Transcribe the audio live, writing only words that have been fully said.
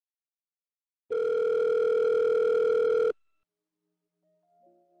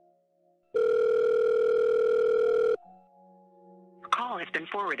been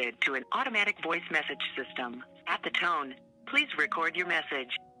forwarded to an automatic voice message system. At the tone, please record your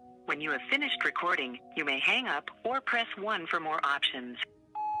message. When you have finished recording, you may hang up or press 1 for more options.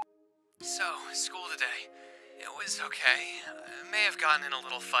 So, school today. It was okay. I may have gotten in a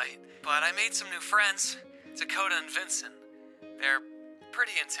little fight, but I made some new friends. Dakota and Vyncent. They're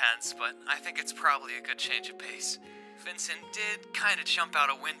pretty intense, but I think it's probably a good change of pace. Vyncent did kind of jump out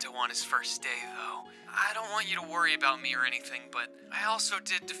a window on his first day, though. I don't want you to worry about me or anything, but I also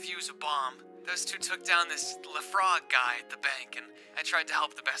did defuse a bomb. Those two took down this LeFrog guy at the bank, and I tried to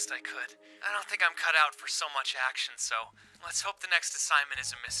help the best I could. I don't think I'm cut out for so much action, so let's hope the next assignment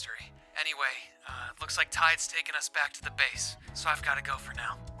is a mystery. Anyway, looks like Tide's taking us back to the base, so I've got to go for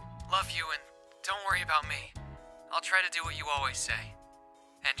now. Love you, and don't worry about me. I'll try to do what you always say,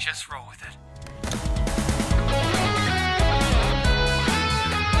 and just roll with it.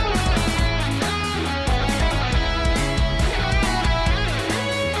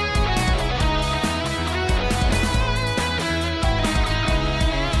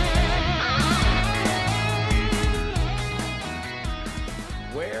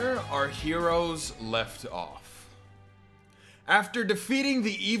 Our heroes left off. After defeating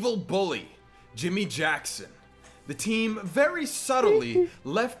the evil bully, Jimmy Jackson, the team very subtly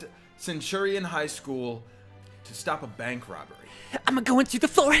left Centurion High School to stop a bank robbery. I'm going through the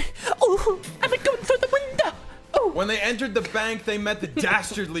floor. Oh, I'm going through the window. Oh. When they entered the bank, they met the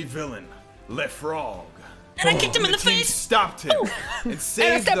dastardly villain, LeFrog. And I kicked him in the team face. Stopped him and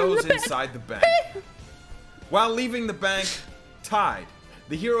saved those inside the bank. While leaving the bank, Tide,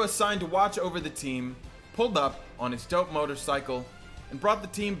 the hero assigned to watch over the team, pulled up on his dope motorcycle and brought the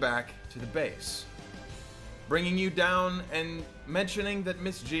team back to the base, bringing you down and mentioning that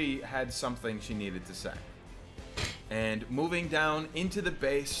Miss G had something she needed to say. And moving down into the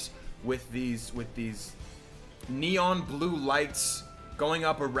base with these neon blue lights going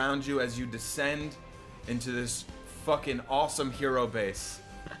up around you as you descend into this fucking awesome hero base.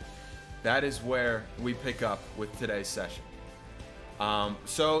 That is where we pick up with today's session.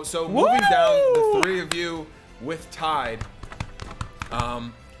 So moving down, the three of you with Tide,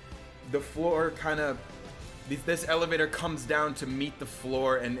 the floor kind of, this elevator comes down to meet the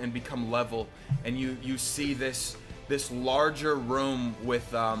floor and become level, and you see this larger room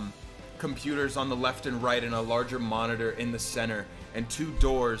with computers on the left and right and a larger monitor in the center and two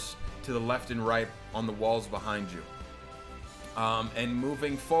doors to the left and right on the walls behind you. And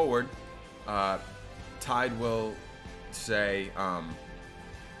moving forward, Tide will say,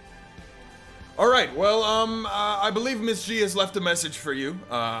 all right, well, I believe Miss G has left a message for you.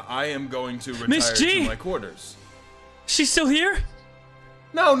 I am going to retire to my quarters. She's still here?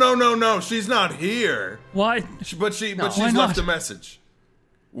 No, she's not here. Why? But she's left a message.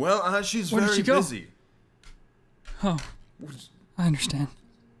 Well, she's very busy. Oh, I understand.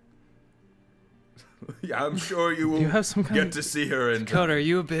 Yeah, I'm sure you will get to see her in Dakota, are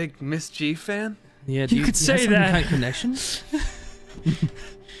you a big Miss G fan? Yeah, you could say that. Kind of connection?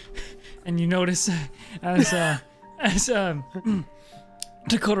 And you notice as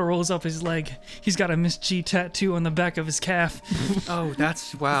Dakota rolls up his leg, he's got a Miss G tattoo on the back of his calf. Oh,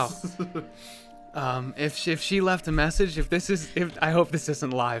 that's wow. If she left a message, I hope this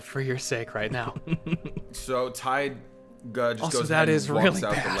isn't live for your sake right now. So Tide just also, goes that ahead is and walks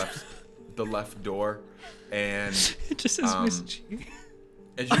really out bad. the left door, and It just says Miss G.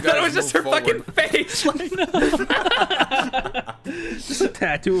 As you I guys thought it was just her forward, fucking face. Just a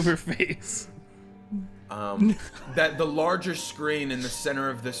tattoo of her face. that the larger screen in the center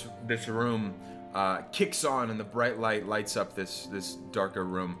of this room kicks on, and the bright light lights up this darker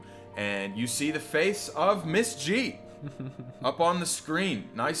room, and you see the face of Miss G up on the screen,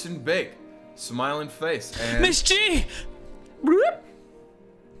 nice and big, smiling face. And Miss G!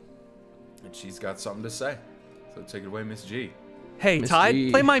 And she's got something to say. So take it away, Miss G. Hey, Miss Tide,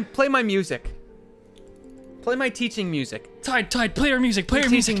 G. play my music. Play my teaching music. Tide, play our music, play our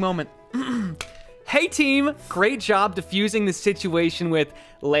Teaching music. moment. Hey team, great job diffusing the situation with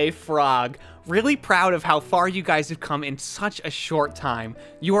LeFrog. Really proud of how far you guys have come in such a short time.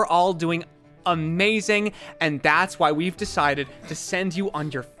 You are all doing amazing, and that's why we've decided to send you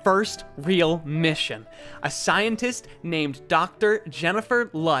on your first real mission. A scientist named Dr. Jennifer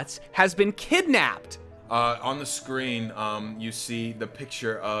Lutz has been kidnapped. On the screen, you see the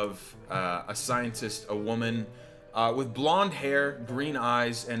picture of a scientist, a woman with blonde hair, green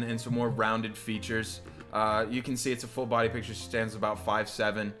eyes, and some more rounded features. You can see it's a full body picture. She stands about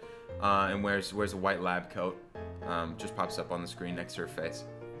 5'7", and wears a white lab coat. Just pops up on the screen next to her face.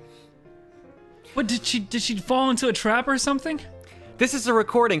 What, did she fall into a trap or something? This is a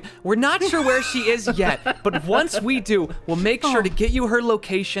recording. We're not sure where she is yet, but once we do, we'll make sure to get you her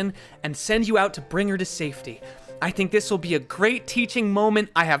location and send you out to bring her to safety. I think this will be a great teaching moment.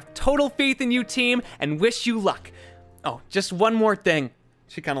 I have total faith in you, team, and wish you luck. Oh, just one more thing.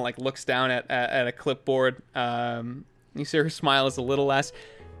 She kind of like looks down at a clipboard. You see her smile is a little less.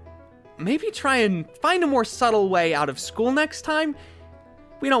 Maybe try and find a more subtle way out of school next time.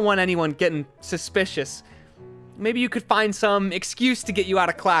 We don't want anyone getting suspicious. Maybe you could find some excuse to get you out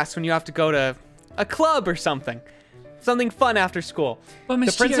of class when you have to go to a club or something. Something fun after school. But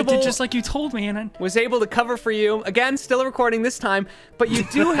Miss G, I did just like you told me, and I was able to cover for you. Again, still a recording this time, but you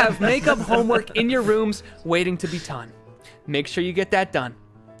do have makeup homework in your rooms waiting to be done. Make sure you get that done.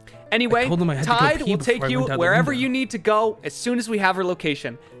 Anyway, Tide will take you wherever you need to go as soon as we have her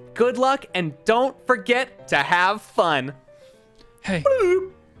location. Good luck, and don't forget to have fun. Hey.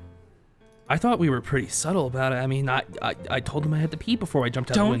 I thought we were pretty subtle about it. I mean, I told him I had to pee before I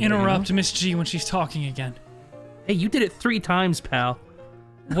jumped out the window. Don't interrupt Miss G when she's talking again. Hey, you did it 3 times, pal.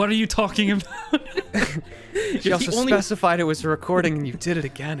 What are you talking about? She also specified it was a recording and you did it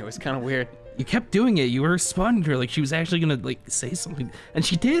again. It was kind of weird. You kept doing it. You were responding to her like she was actually gonna like say something, and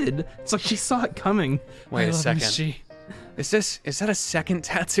she did. It's like she saw it coming. Wait a second. Miss G. Is that a second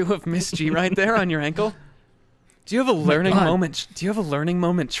tattoo of Miss G right there on your ankle? Do you have a learning moment? Do you have a learning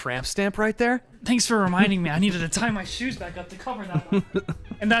moment tramp stamp right there? Thanks for reminding me. I needed to tie my shoes back up to cover that one.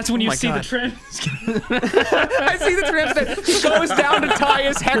 And that's when you see the tramp. I see the tramp stamp. He goes down to tie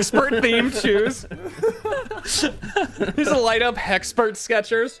his Hexpert themed shoes. He's a light up Hexpert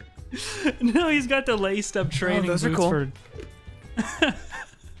Skechers. No, he's got the laced up training those boots are cool.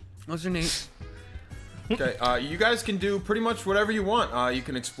 Those are neat. Okay, you guys can do pretty much whatever you want. You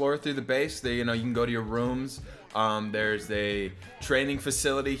can explore through the base. You can go to your rooms. There's a training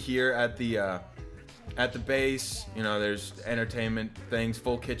facility here at the base. There's entertainment things,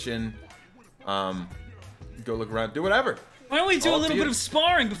 full kitchen. Go look around, do whatever. Why don't we do a little bit of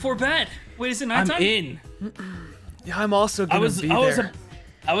sparring before bed? Wait, is it nighttime? I'm in. Yeah, I'm also gonna be there.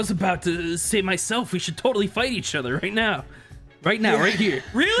 I was about to say myself, we should totally fight each other right now. Right now, right here.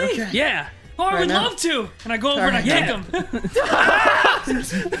 Really? Okay. Yeah. Oh, I would love to. And I go over and I kick him.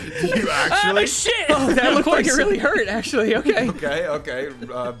 Do you actually? Shit! Oh, that looked like it really hurt, actually. Okay. Okay.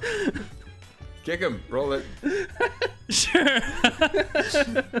 Kick him. Roll it. Sure.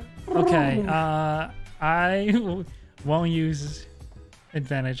 Okay. I won't use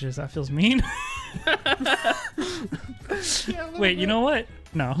advantages. That feels mean. Wait, you know what?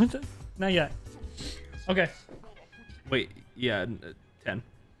 No, not yet. Okay. Wait, yeah, 10.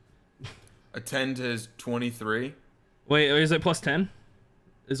 A 10 to his 23. Wait, is it plus 10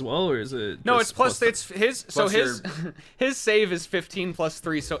 as well, or is it? No, it's plus. It's his. So plus his save is 15 plus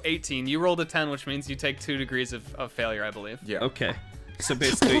 3, so 18. You rolled a 10, which means you take 2 degrees of failure, I believe. Yeah. Okay. So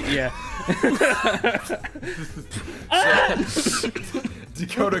basically, yeah.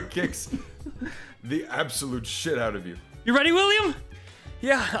 Dakota kicks the absolute shit out of you. You ready, William?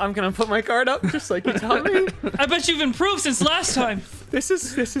 Yeah, I'm gonna put my card up just like you taught me. I bet you've improved since last time. This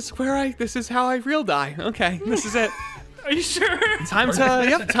is how I real die. Okay, this is it. Are you sure? Time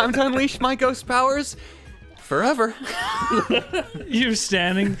to unleash my ghost powers forever. You're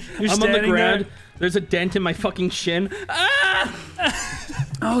standing I'm on the ground. there. There's a dent in my fucking shin. Ah!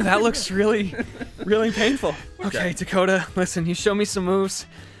 Oh, that looks really, really painful. Okay, Dakota, listen, you show me some moves.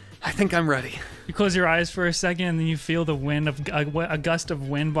 I think I'm ready. You close your eyes for a second, and then you feel the wind of a gust of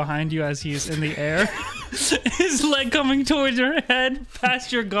wind behind you as he's in the air. His leg coming towards your head,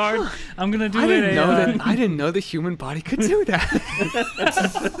 past your guard. I'm gonna do I didn't know the human body could do that.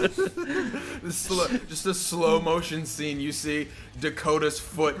 Just a slow motion scene. You see Dakota's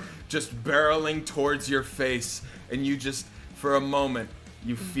foot just barreling towards your face, and you just, for a moment,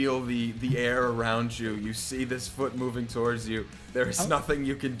 you feel the air around you. You see this foot moving towards you. There is nothing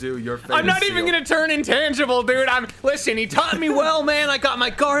you can do. Your fate I'm not is even sealed. gonna turn intangible, dude. Listen, he taught me well, man. I got my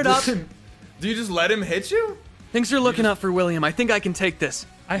guard up. Do you just let him hit you? Things are looking up for William. I think I can take this.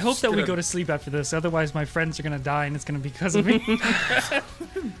 I hope that we go to sleep after this. Otherwise, my friends are gonna die, and it's gonna be because of me.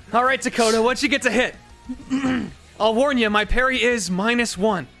 All right, Dakota, once you get to hit, I'll warn you, my parry is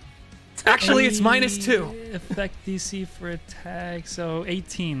 -1. Actually, it's -2. Effect DC for attack, so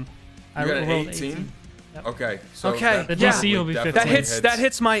 18. You got an rolled 18? Yep. Okay. So Okay, The yeah. DC will be 15. That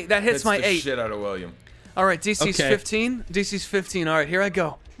hits my hits my the 8. shit out of William. All right, DC's Okay. 15. DC's 15. All right, here I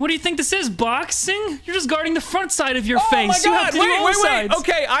go. What do you think this is, boxing? You're just guarding the front side of your Oh face. my You have God! to do all Wait! sides.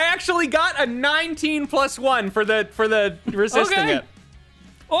 Okay, I actually got a 19 plus 1 for the resisting Okay. it.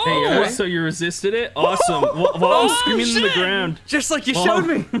 Oh! Hey, so you resisted it? Awesome. While I was screaming in the shit. ground. Just like you showed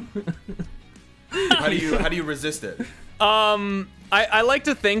me. How do you resist it? I like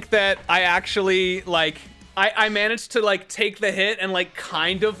to think that I actually like I managed to like take the hit and like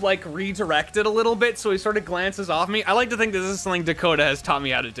kind of like redirect it a little bit, so he sort of glances off me. I like to think this is something Dakota has taught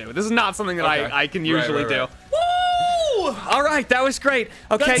me how to do. This is not something that I can usually do. Woo! All right, that was great.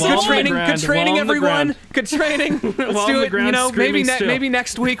 Okay, good training, everyone. Good training. Let's do it. You know, maybe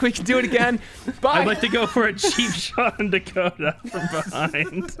next week we can do it again. Bye. I'd like to go for a cheap shot on Dakota from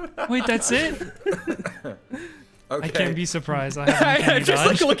behind. Wait, that's it? Okay. I can't be surprised. I'm just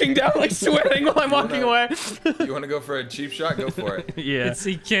like looking down, like sweating while I'm walking away. You want to go for a cheap shot? Go for it. Yeah.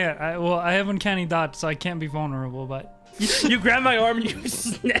 He can't. I have uncanny dodge, so I can't be vulnerable. But you grab my arm and you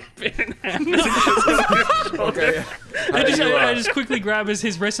snap it in half. Okay. I just quickly grab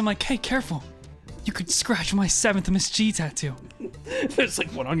his wrist. I'm like, hey, careful. You could scratch my 7th Miss G tattoo. There's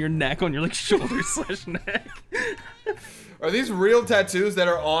like one on your neck, on your like shoulder/neck. Are these real tattoos that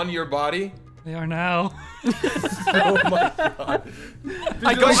are on your body? They are now. Oh my god.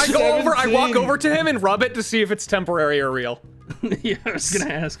 I walk over to him and rub it to see if it's temporary or real. Yeah, I was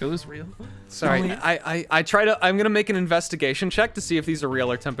gonna ask, are those real? Sorry, I'm gonna make an investigation check to see if these are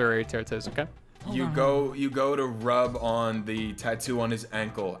real or temporary tattoos, okay? You go to rub on the tattoo on his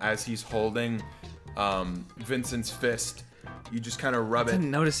ankle as he's holding Vincent's fist. You just kind of rub it. I didn't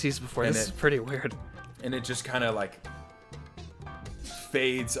notice these before. This is pretty weird. And it just kind of like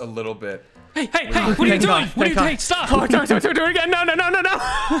fades a little bit. Hey, what are you doing? What are you doing? Stop! Oh, don't do it again. No.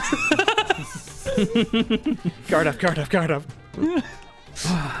 Guard up.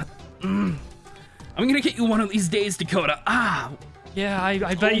 I'm gonna get you one of these days, Dakota. Yeah,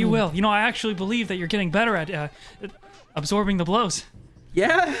 I bet you will. You know, I actually believe that you're getting better at absorbing the blows.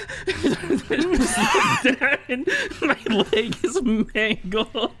 Yeah? My leg is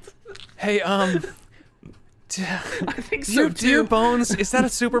mangled. Hey, I think so do your bones, is that a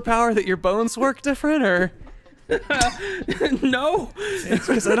superpower that your bones work different, or? No.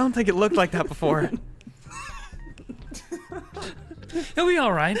 Because I don't think it looked like that before. He'll be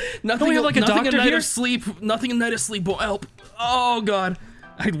all right. Nothing, we have like a doctor here? Nothing a night of sleep will help. Oh god.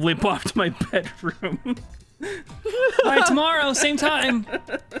 I limp off to my bedroom. All right, tomorrow, same time.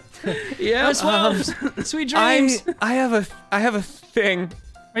 Yeah. Sweet dreams. I have a thing.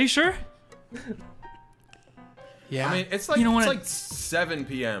 Are you sure? Yeah. I mean, it's like, it's like 7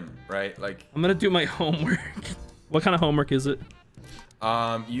 p.m., right? Like, I'm gonna do my homework. What kind of homework is it?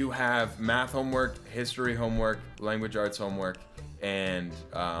 You have math homework, history homework, language arts homework, and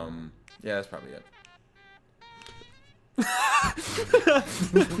yeah, that's probably it.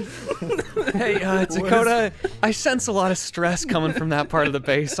 Hey, Dakota, I sense a lot of stress coming from that part of the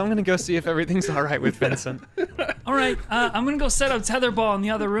base, so I'm gonna go see if everything's all right with Vincent. All right, I'm gonna go set up tetherball in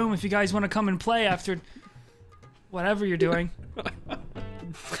the other room if you guys want to come and play after whatever you're doing.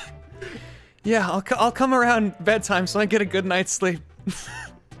 Yeah, I'll come around bedtime so I get a good night's sleep.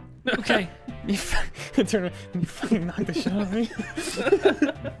 Okay. You fucking knock the shit out of me.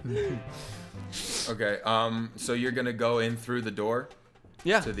 Okay, so you're gonna go in through the door?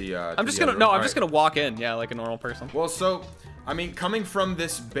 Yeah. To the, I'm just gonna walk in, yeah, like a normal person. Well, so, I mean, coming from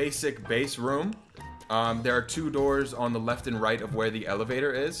this basic base room, there are 2 doors on the left and right of where the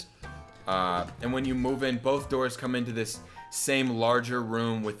elevator is. And when you move in, both doors come into this same larger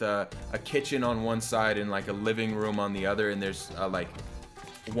room with a kitchen on one side and like a living room on the other, and there's like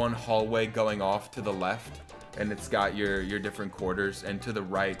one hallway going off to the left, and it's got your different quarters, and to the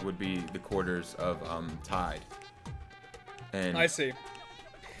right would be the quarters of Tide. And I see.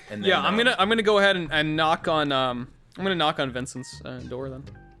 And then, yeah, I'm gonna go ahead and knock on I'm gonna knock on Vincent's door then.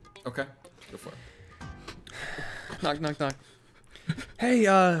 Okay, go for it. Knock. Hey,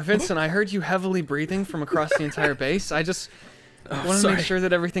 Vincent, I heard you heavily breathing from across the entire base. I just wanted to make sure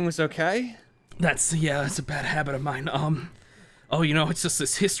that everything was okay. That's a bad habit of mine. Oh, you know, it's just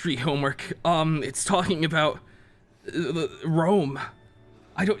this history homework. It's talking about Rome.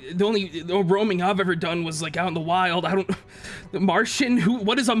 The only roaming I've ever done was like out in the wild. The Martian?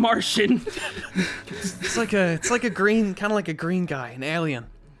 What is a Martian? It's like a green, kind of like a green guy, an alien.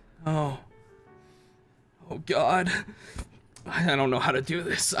 Oh God. I don't know how to do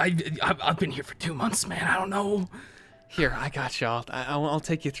this. I've been here for 2 months, man. I don't know. Here, I got you. I'll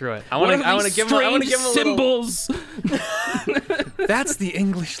take you through it. I want to give him a symbols. That's the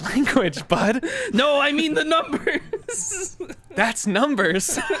English language, bud. No, I mean the numbers. That's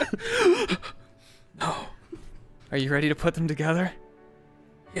numbers. No. Are you ready to put them together?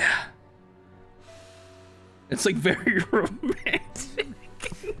 Yeah. It's like very romantic.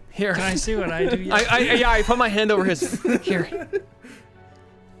 Here. Can I see what I do? Yeah, I put my hand over his. Here.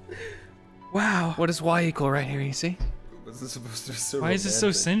 Wow. What does Y equal right here, you see? This is supposed to be so Why is it so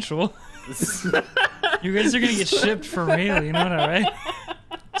romantic. sensual? You guys are gonna get shipped for real, you know that, right?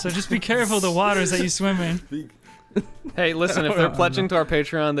 So just be careful of the waters that you swim in. Hey, listen, if they're pledging to our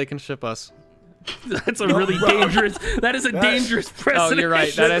Patreon, they can ship us. That's a really dangerous. That is a dangerous precedent. Oh, you're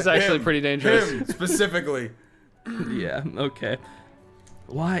right. That is actually pretty dangerous. Him, specifically. Yeah. Okay.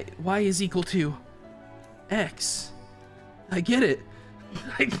 Y is equal to X. I get it.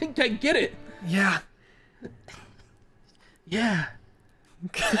 I think I get it. Yeah. Yeah. I'm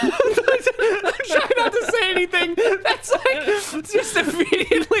trying not to say anything. That's like just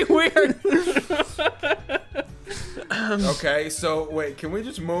immediately weird. Okay, so wait, can we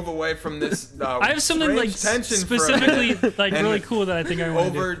just move away from this? I have something like tension specifically like and really cool that I think I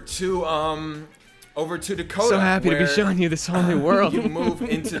want to do. over to Dakota. So happy to be where showing you this whole new world. You move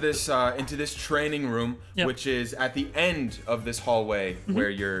into this training room, Yep. which is at the end of this hallway where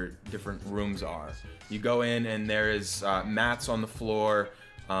your different rooms are. You go in and there is mats on the floor,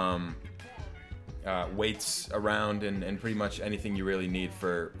 weights around, and pretty much anything you really need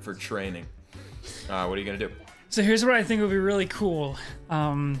for training. What are you gonna do? So here's what I think would be really cool.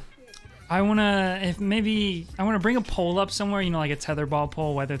 I wanna bring a pole up somewhere, you know, like a tetherball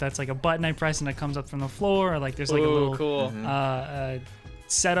pole, whether that's like a button I press and it comes up from the floor, or like there's like a little cool.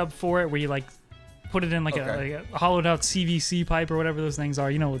 setup for it where you like put it in like, Okay. a hollowed out CVC pipe or whatever those things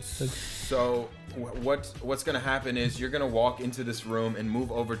are. You know, So what's gonna happen is you're gonna walk into this room and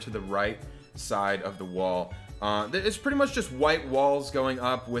move over to the right side of the wall. It's pretty much just white walls going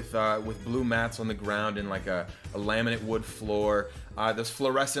up with blue mats on the ground and like a laminate wood floor. There's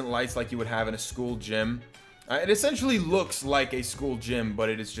fluorescent lights like you would have in a school gym. It essentially looks like a school gym, but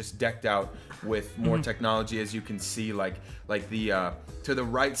it is just decked out with more technology, as you can see. Like the to the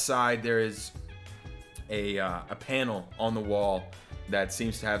right side there is a panel on the wall that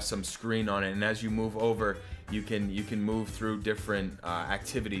seems to have some screen on it, and as you move over, you can move through different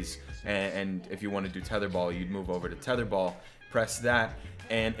activities. And if you want to do tetherball, you'd move over to tetherball, press that,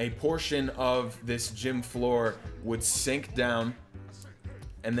 and a portion of this gym floor would sink down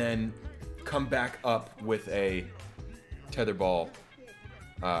and then come back up with a tetherball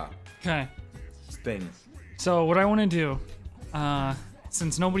okay. thing. So what I want to do,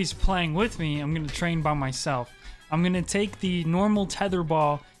 since nobody's playing with me, I'm gonna train by myself. I'm gonna take the normal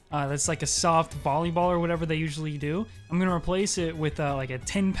tetherball. That's like a soft volleyball or whatever they usually do. I'm gonna replace it with like a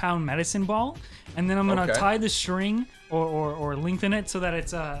 10-pound medicine ball, and then I'm gonna tie the string or lengthen it so that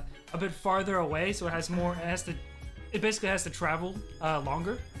it's a bit farther away, so it has more. It basically has to travel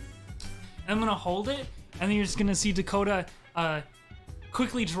longer. And I'm gonna hold it, and then you're just gonna see Dakota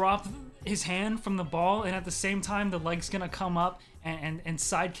quickly drop his hand from the ball, and at the same time the leg's gonna come up and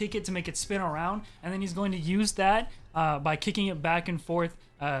side kick it to make it spin around, and then he's going to use that by kicking it back and forth,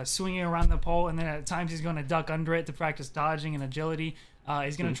 swinging around the pole, and then at times he's going to duck under it to practice dodging and agility.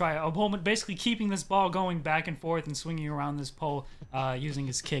 He's going to try a pole, basically keeping this ball going back and forth and swinging around this pole using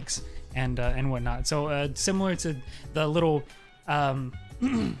his kicks and whatnot. So similar to the little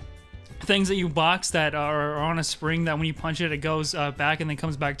things that you box that are on a spring that when you punch it, it goes back and then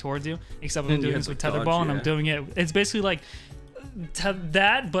comes back towards you. Except I'm doing this with tetherball, and I'm doing it. It's basically like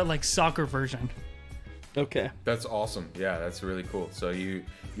that, but like soccer version. Okay. That's awesome. Yeah, that's really cool. So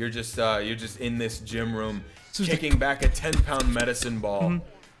you're just in this gym room kicking back a 10-pound medicine ball.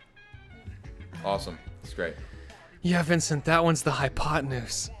 Awesome. It's great. Yeah, Vincent, that one's the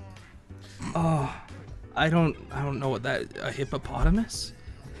hypotenuse. Oh, I don't know what that a hippopotamus.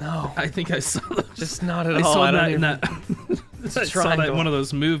 No, I think I saw that. just not at I all. saw I don't that even- in that. I saw that triangle. in one of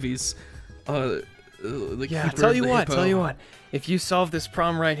those movies. Yeah, tell you what. If you solve this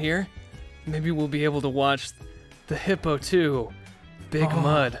problem right here, maybe we'll be able to watch the Hippo 2, Big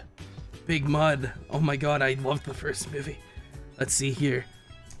Mud. Big Mud. Oh my god, I loved the first movie. Let's see here.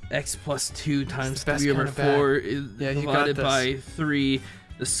 X plus 2 times the best 3 over kind of 4 is Yeah, you got divided this. by 3.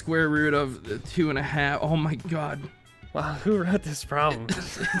 The square root of 2.5. Oh my god. Wow, who wrote this problem?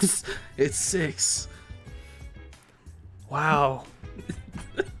 It's 6. Wow.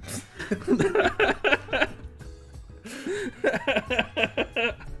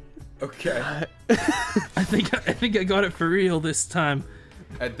 Okay. I think I got it for real this time.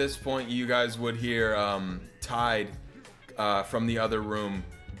 At this point, you guys would hear Tide from the other room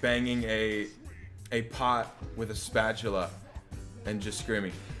banging a pot with a spatula and just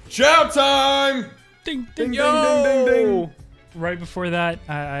screaming, "Chow time!" Ding, Ding, ding, ding, ding, ding, ding. Right before that,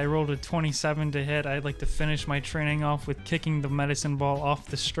 I rolled a 27 to hit. I'd like to finish my training off with kicking the medicine ball off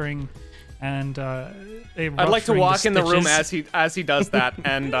the string, and I'd like to walk in the room as he does that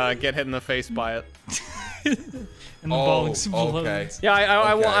and get hit in the face by it. and the ball explodes. okay. Yeah,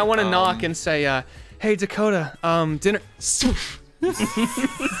 I Okay, want to knock and say, Hey, Dakota, dinner.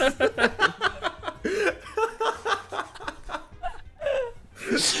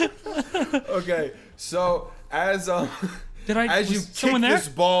 Okay, so as you kick this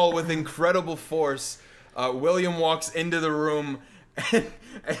ball with incredible force, William walks into the room, and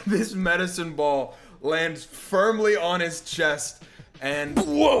this medicine ball lands firmly on his chest, and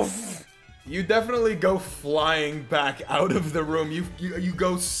woof! You definitely go flying back out of the room. You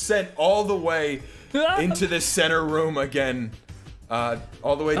go sent all the way into the center room again,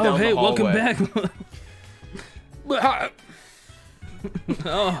 all the way down the hallway. Welcome back.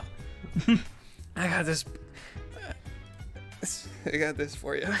 Oh, I got this. I got this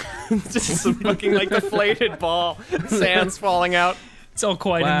for you. Just some fucking like deflated ball, sand's falling out. It's all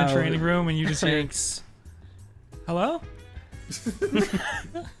quiet in the training room, and you just hear, thanks. "Hello."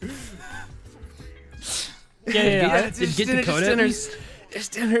 Yeah. Did you get Dakota? His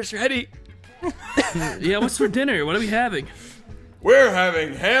dinner's ready. Yeah, what's for dinner? What are we having? We're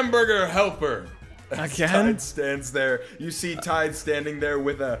having hamburger helper. Again? Tide stands there. You see Tide standing there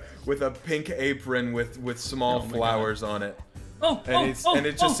with a pink apron with small flowers on it. And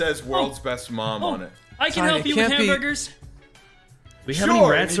it just says "World's Best Mom" on it. I can help you with hamburgers. We have any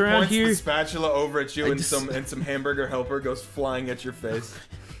rats and he around points here? the spatula over at you, and some hamburger helper goes flying at your face.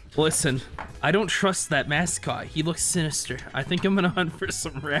 Listen, I don't trust that mascot. He looks sinister. I think I'm gonna hunt for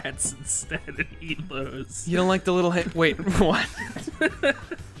some rats instead and eat those. You don't like the little wait, what?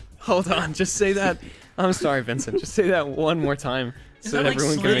 Hold on, just say that. I'm sorry, Vincent. Just say that one more time so that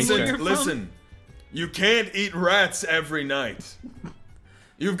everyone can make sure. Listen, you can't eat rats every night.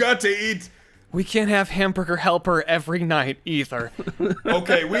 You've got to eat. We can't have hamburger helper every night either.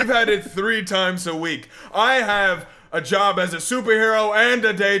 Okay, we've had it 3 times a week. I have a job as a superhero and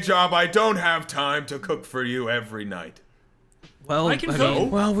a day job. I don't have time to cook for you every night. Well, I can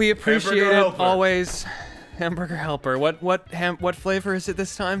cook. Well, we appreciate it helper. always. Hamburger helper. What flavor is it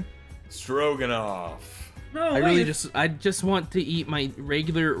this time? Stroganoff. No, I just want to eat my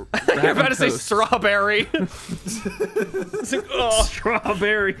regular. You're about to say strawberry.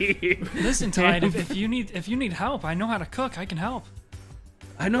 Strawberry. Listen, Tide. If you need help, I know how to cook. I can help.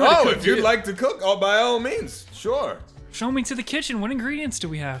 I know how to cook. If you'd like to cook, by all means, sure. Show me to the kitchen. What ingredients do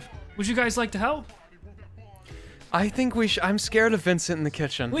we have? Would you guys like to help? I think we should. I'm scared of Vincent in the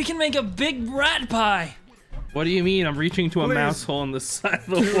kitchen. We can make a big rat pie. What do you mean? I'm reaching to a Please. mouse hole in the side of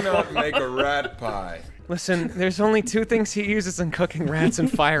the Do wall. not make a rat pie. Listen, there's only 2 things he uses in cooking: rats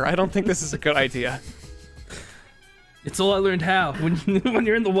and fire. I don't think this is a good idea. It's all I learned how. When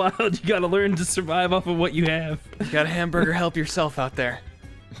you're in the wild, you gotta learn to survive off of what you have. You got a hamburger help yourself out there.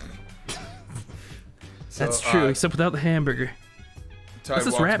 That's true, except without the hamburger. Tide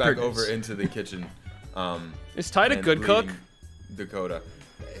walks back over into the kitchen. Is Tide a good cook? Dakota.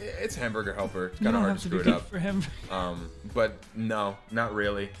 It's hamburger helper. It's You kind of don't hard have to to screw be it good up. for him. But no, not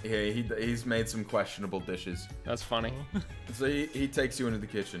really. He's made some questionable dishes. That's funny. So he takes you into the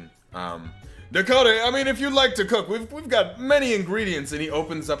kitchen. Dakota, I mean, if you'd like to cook, we've got many ingredients. And he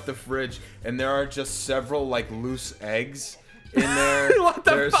opens up the fridge, and there are just several like loose eggs in there. What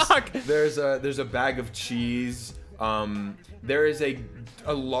the fuck? There's a bag of cheese. There is a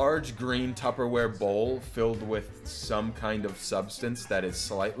large green Tupperware bowl filled with some kind of substance that is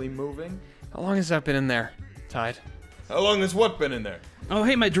slightly moving. How long has that been in there, Tide? How long has what been in there? Oh,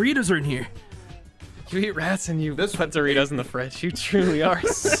 hey, my Doritos are in here. You eat rats and you put Doritos in the fridge. You truly are a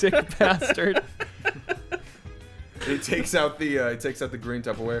sick bastard. He takes out the green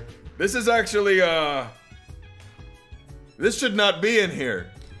Tupperware. This is actually this should not be in here.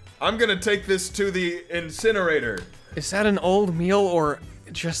 I'm gonna take this to the incinerator. Is that an old meal or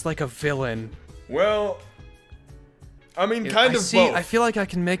just like a villain? Well, I mean, kind of both. I feel like I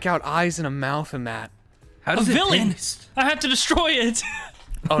can make out eyes and a mouth in that. How does A it villain? taste? I have to destroy it.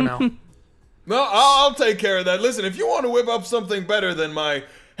 Oh no. No, I'll take care of that. Listen, if you want to whip up something better than my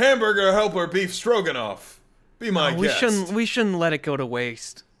hamburger helper beef stroganoff, be my guest. We shouldn't let it go to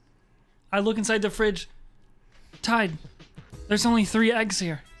waste. I look inside the fridge. Tide, there's only 3 eggs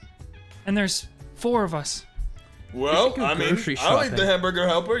here. And there's 4 of us. Well, go I mean, grocery I'll eat shopping. the hamburger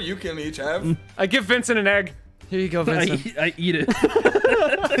helper. You can each have. I give Vincent an egg. Here you go, Vincent. I eat it.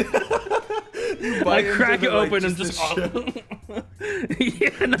 I Bite crack into it the, like, open and just just. the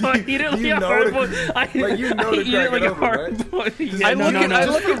Yeah, no, I eat it like You a know hard to- boiled. I like, you know I to eat crack it like it a open, hard right? boiled. Yeah, I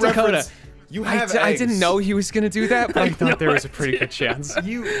look at Dakota. Reference, you have I eggs. didn't know he was gonna do that, but I thought there was a pretty good chance.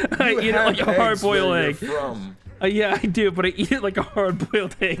 You I eat it have like a eggs hard-boiled where you're egg. From. Yeah, I do, but I eat it like a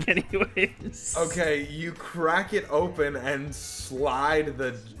hard-boiled egg anyways. Okay, you crack it open and slide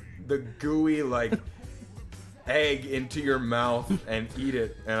the gooey like egg into your mouth and eat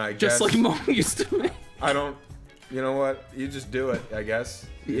it, and I Just guess like Mom used to make. I don't. You know what? You just do it, I guess.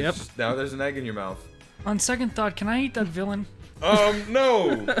 Yep. Now there's an egg in your mouth. On second thought, can I eat that villain?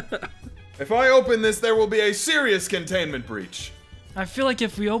 No. If I open this, there will be a serious containment breach. I feel like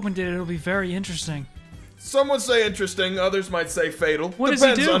if we opened it, it'll be very interesting. Some would say interesting, others might say fatal. What does he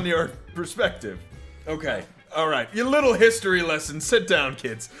Depends do? on your perspective. Okay. All right. Your little history lesson. Sit down,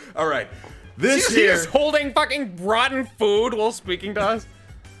 kids. All right. This He here. is holding fucking rotten food while speaking to us.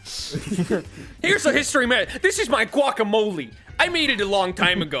 Here's a history minute. This is my guacamole. I made it a long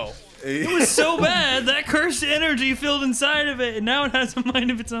time ago. It was so bad that cursed energy filled inside of it, and now it has a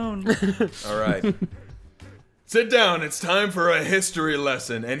mind of its own. All right. Sit down. It's time for a history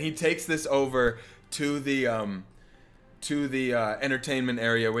lesson. And he takes this over to the entertainment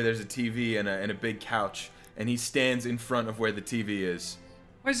area where there's a TV and a big couch, and he stands in front of where the TV is.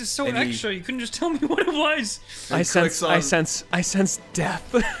 Why is it so And he- extra? You couldn't just tell me what it was. And I sense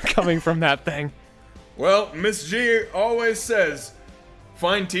death coming from that thing. Well, Miss G always says,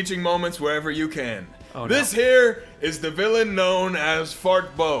 find teaching moments wherever you can. Oh, no. This here is the villain known as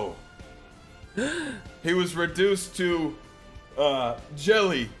Fart Bo. He was reduced to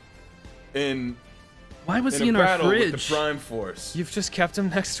jelly in Why was in he a in our battle with fridge? the Prime Force. You've just kept him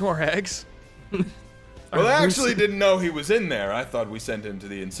next to our eggs? Well, I actually didn't know he was in there. I thought we sent him to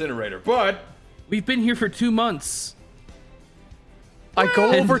the incinerator, but We've been here for 2 months. I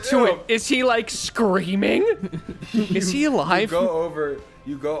go over to Ew. it. Is he like screaming? Is he alive?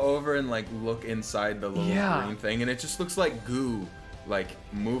 you go over and like look inside the little Yeah. green thing, and it just looks like goo, like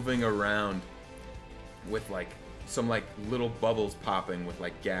moving around with like some like little bubbles popping with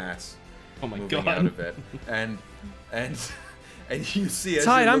like gas Oh my moving god. out of it, and you see as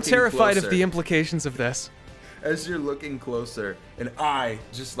Tide, you're I'm looking terrified closer, of the implications of this. as you're looking closer, an eye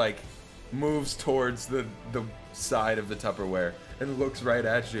just like moves towards the side of the Tupperware and looks right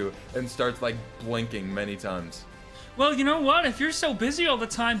at you and starts like blinking many times. Well, you know what? If you're so busy all the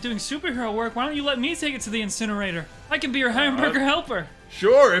time doing superhero work, why don't you let me take it to the incinerator? I can be your hamburger helper.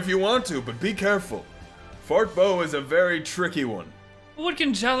 Sure, if you want to, but be careful. Fart Bo is a very tricky one. What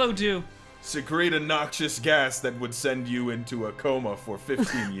can Jello do? Secrete a noxious gas that would send you into a coma for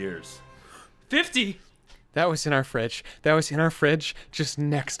 15 years. 50? That was in our fridge. That was in our fridge, just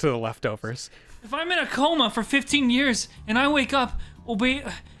next to the leftovers. If I'm in a coma for 15 years and I wake up, will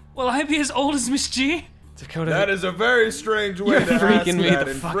I be as old as Miss G? Dakota, That is a very strange way you're to ask freaking me that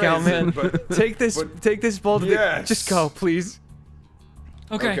the and fuck phrase out, it, man. but- Take this bowl to Yes. Just go, please.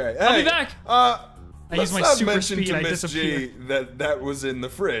 Okay, Okay, I'll hey, be back. Let's use my not super mention speed, to I Miss disappear. G that was in the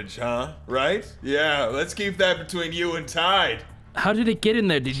fridge, huh? Right? Yeah, let's keep that between you and Tide. How did it get in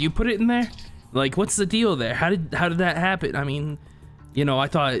there? Did you put it in there? Like, what's the deal there? How did that happen? I mean, you know, I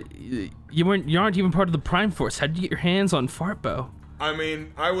thought you aren't even part of the Prime Force. How did you get your hands on Fartbo? I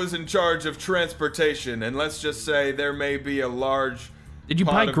mean, I was in charge of transportation, and let's just say there may be a large Did you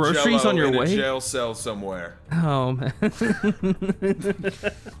pot buy of groceries Jell-O on your in a way? jail cell somewhere. Oh man.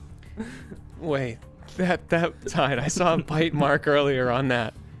 Wait, that Tide, I saw a bite mark earlier on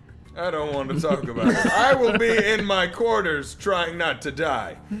that. I don't want to talk about it. I will be in my quarters trying not to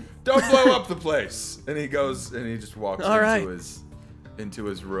die. Don't blow up the place. And he goes and he just walks All right. into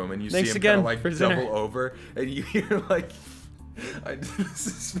his room, and you Thanks see him again kind of like for double dinner. over, and you hear like, this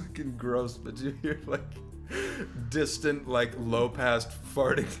is fucking gross, but you hear like distant, like low past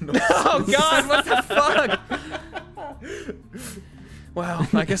farting noises. Oh God, what the fuck? Wow,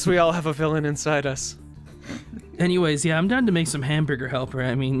 I guess we all have a villain inside us. Anyways, yeah, I'm down to make some hamburger helper.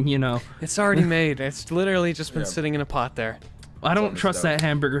 I mean, you know, It's already made. It's literally just been Yeah. sitting in a pot there. I don't on the trust stove. that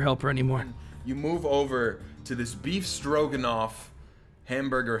hamburger helper anymore. You move over to this beef stroganoff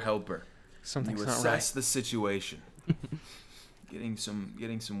hamburger helper. Something's You not assess right. the situation. getting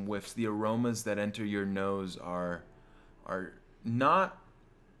some whiffs. The aromas that enter your nose are not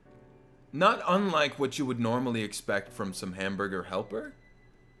unlike what you would normally expect from some hamburger helper.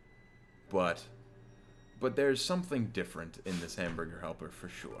 But there's something different in this hamburger helper for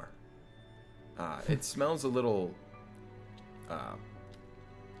sure. It smells a little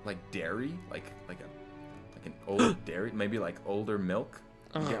like dairy, like an old dairy, maybe like older milk.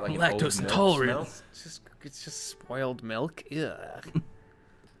 You get, like, an old Lactose milk intolerant. smell. It's just spoiled milk. Ugh.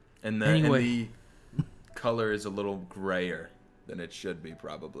 And Anyway. the color is a little grayer than it should be,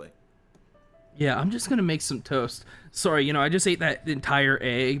 probably. Yeah, I'm just gonna make some toast. Sorry, you know, I just ate that entire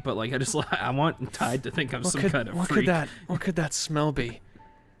egg, but like, I want Tide to think I'm some kind of freak. What could that smell be?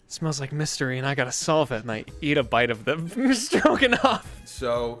 It smells like mystery, and I gotta solve it. And I eat a bite of the stroganoff.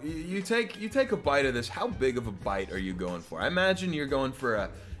 So you take a bite of this. How big of a bite are you going for? I imagine you're going for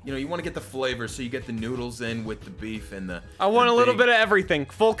you know, you want to get the flavor, so you get the noodles in with the beef and the. I want a little bit of everything.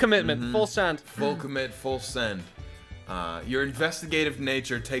 Full commitment, full send. Full commit, full send. Your investigative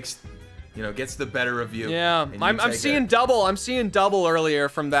nature takes, you know, gets the better of you. Yeah, I'm seeing double. I'm seeing double earlier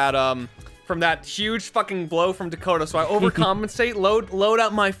from that huge fucking blow from Dakota. So I overcompensate, load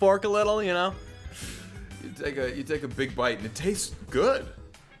up my fork a little, you know. You take a big bite and it tastes good.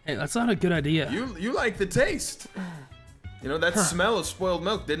 Hey, that's not a good idea. You like the taste. You know, that smell of spoiled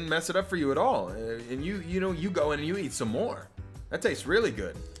milk didn't mess it up for you at all. And you know, you go in and you eat some more. That tastes really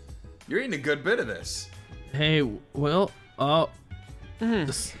good. You're eating a good bit of this. Hey, well,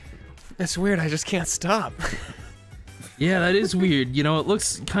 It's weird, I just can't stop. yeah, that is weird. You know, it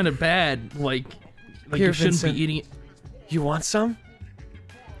looks kind of bad. Like Here, you shouldn't Vincent. be eating it. You want some?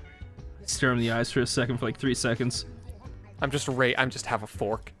 Stare him in the eyes for a second, for like 3 seconds. I'm just have a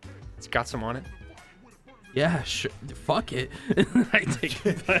fork. It's got some on it. Yeah, sure. Fuck it. I take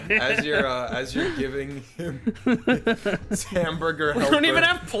it. As you're giving him his hamburger helper, We don't even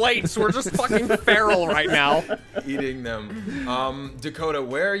have plates. We're just fucking feral right now. eating them. Dakota,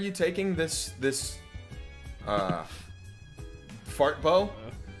 where are you taking this fart bow?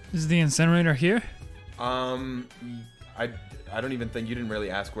 Is the incinerator here? I don't even think you didn't really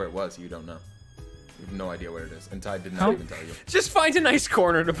ask where it was. You don't know. You have no idea where it is, and Ty did not even tell you. Just find a nice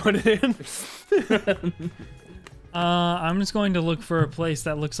corner to put it in. I'm just going to look for a place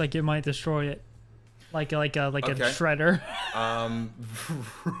that looks like it might destroy it, like a shredder. I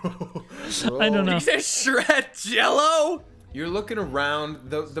don't know. You said shred Jello? You're looking around.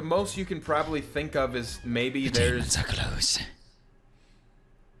 The most you can probably think of is maybe there's So close.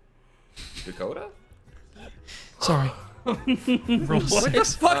 Dakota. Sorry. What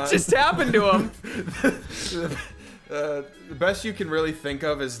the fuck just happened to him? The best you can really think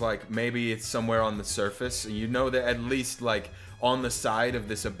of is like maybe it's somewhere on the surface. You know that at least like on the side of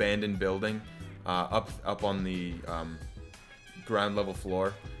this abandoned building, up on the ground level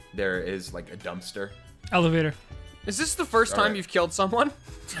floor, there is like a dumpster. Elevator. Is this the first time Alright. you've killed someone?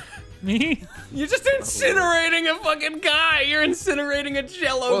 Me? You're just incinerating a fucking guy. You're incinerating a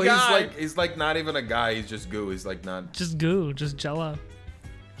Jello guy. He's like not even a guy. He's just goo. He's like not. Just goo. Just Jello.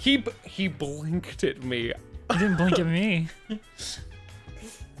 He blinked at me. He didn't blink at me.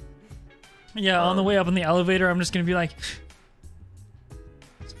 Yeah, on the way up in the elevator, I'm just gonna be like,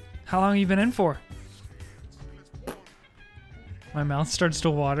 how long have you been in for? My mouth starts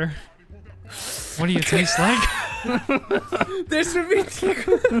to water. What do you taste like? This would be.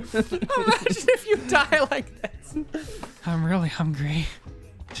 Imagine if you die like this. I'm really hungry.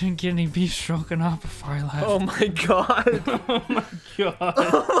 Didn't get any beef stroganoff before I left. Oh my god. Oh my god.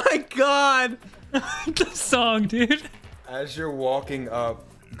 Oh my god. The song, dude. As you're walking up,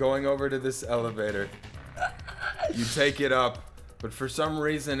 going over to this elevator, you take it up, but for some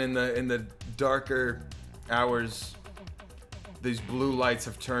reason in the darker hours, these blue lights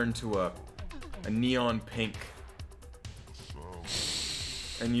have turned to a neon pink.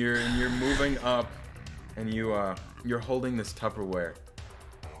 And you're moving up, and you're holding this Tupperware.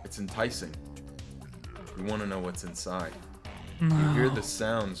 It's enticing. You want to know what's inside. No. You hear the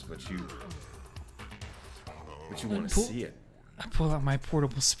sounds, but you want to see it. I pull out my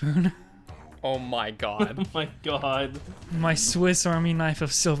portable spoon. Oh my god. Oh my god. My Swiss Army knife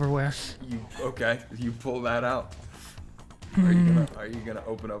of silverware. You pull that out. Are you gonna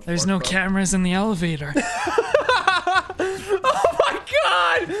open up? There's no cameras in the elevator. Oh my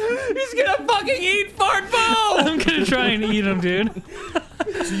god! He's gonna fucking eat Fart Bow! I'm gonna try and eat him, dude.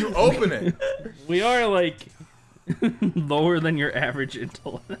 So you open it. We are like lower than your average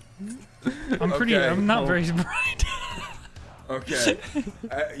intellect. I'm not very bright. Okay.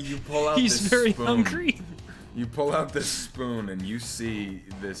 You pull out He's this very spoon. hungry. You pull out this spoon and you see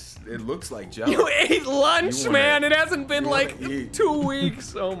this. It looks like Jello. You ate lunch, You wanna- man! It hasn't been you like wanna eat. 2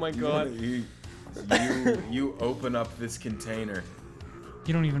 weeks! Oh my You wanna god. eat. You open up this container.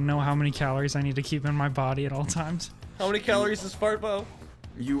 You don't even know how many calories I need to keep in my body at all times. How many calories is Fart Bow?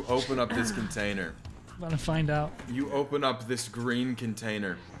 You open up this container. I'm gonna find out. You open up this green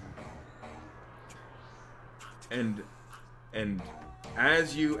container. And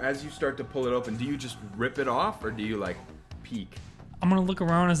as you start to pull it open, do you just rip it off or do you like peek? I'm gonna look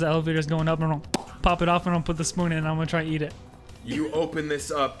around as the elevator's going up and I'll pop it off and I'll put the spoon in and I'm gonna try to eat it. You open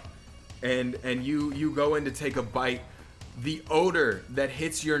this up and you go in to take a bite. The odor that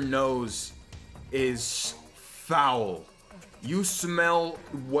hits your nose is foul. You smell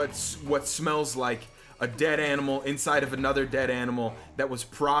what smells like a dead animal inside of another dead animal that was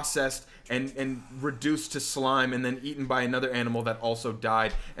processed and reduced to slime and then eaten by another animal that also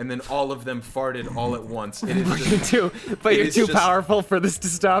died, and then all of them farted all at once. It is just, but you're too powerful for this to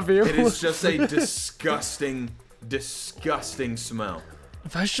stop you. It is just a disgusting smell.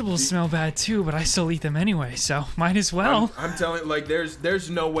 Vegetables smell bad too, but I still eat them anyway, so might as well. I'm telling you, like, there's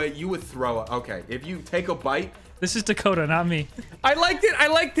no way you would throw it. Okay, if you take a bite. This is Dakota, not me. I liked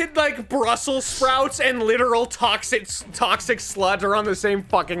it like Brussels sprouts and literal toxic sludge are on the same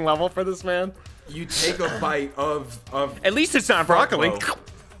fucking level for this man. You take a bite of At least it's not broccoli.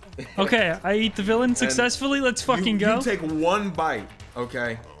 Okay, I eat the villain successfully. Let's fucking go. You take one bite,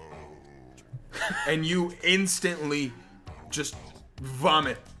 okay? And you instantly just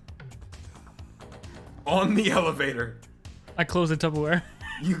vomit on the elevator. I close the Tupperware.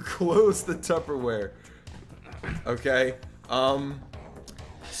 You close the Tupperware. Okay.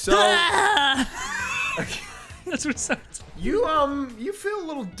 So that's what it sounds. You feel a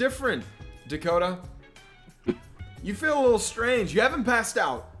little different, Dakota. You feel a little strange. You haven't passed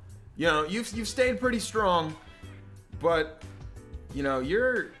out. You know, you've stayed pretty strong, but you know,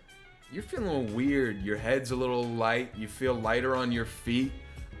 you're feeling a little weird. Your head's a little light. You feel lighter on your feet.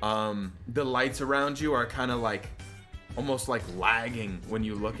 The lights around you are kind of like almost like lagging when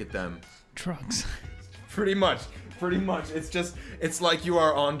you look at them. Drugs. Pretty much. It's like you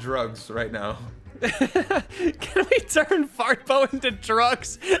are on drugs right now. Can we turn Fartbo into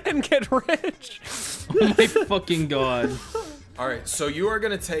drugs and get rich? Oh my fucking god. Alright, so you are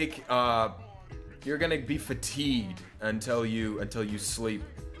gonna take, you're gonna be fatigued until you sleep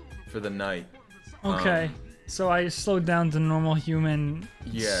for the night. Okay, so I slowed down to normal human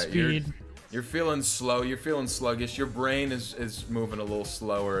speed. You're feeling slow, you're feeling sluggish, your brain is moving a little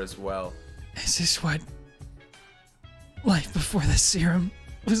slower as well. Is this what life before the serum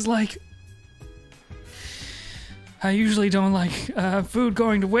was like? I usually don't like food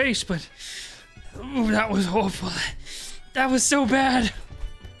going to waste, but ooh, that was awful. That was so bad.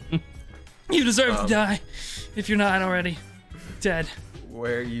 You deserve to die if you're not already dead.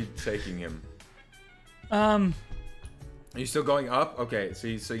 Where are you taking him? Are you still going up? Okay,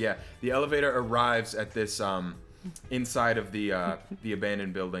 so yeah, the elevator arrives at this inside of the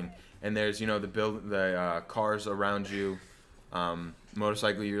abandoned building, and there's, you know, the cars around you,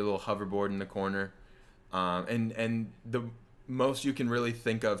 motorcycle, your little hoverboard in the corner, and the most you can really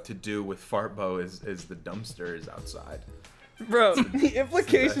think of to do with Fartbo is the dumpster is outside. Bro, the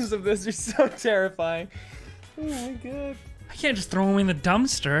implications of this are so terrifying. Oh my god. I can't just throw him in the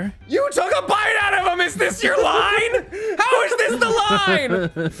dumpster. You took a bite out of him! Is this your line? How is this the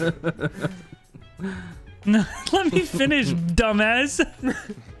line? No, let me finish, dumbass.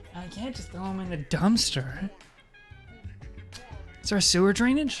 I can't just throw him in the dumpster. Is there a sewer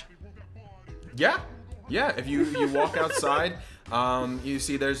drainage? Yeah. If you walk outside, you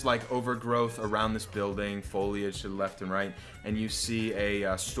see there's like overgrowth around this building, foliage to the left and right, and you see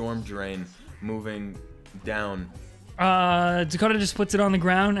a storm drain moving down. Dakota just puts it on the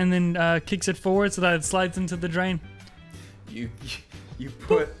ground and then kicks it forward so that it slides into the drain. You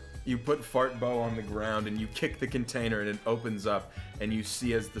put Fartbo on the ground and you kick the container and it opens up, and you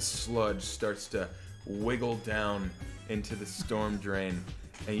see as the sludge starts to wiggle down into the storm drain,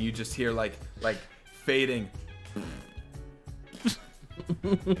 and you just hear like fading.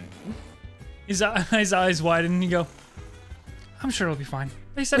 His eyes widen and you go, I'm sure it'll be fine.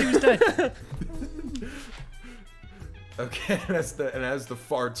 They said he was dead. Okay, and as the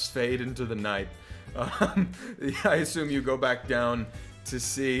farts fade into the night, I assume you go back down to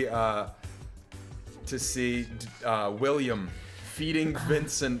see William feeding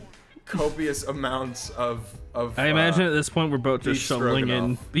Vincent copious amounts of I imagine at this point we're both just shoveling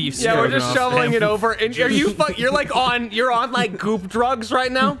in beef. Yeah, we're just shoveling it over. And are you're on like goop drugs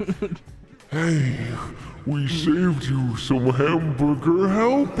right now? Hey, we saved you some hamburger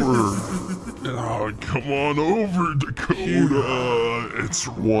helper. Come on over, Dakota. It's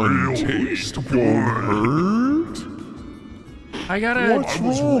one taste won't hurt. What's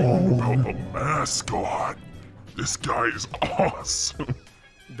wrong about the mascot? This guy is awesome.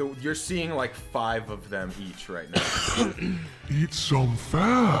 You're seeing like 5 of them each right now. Eat some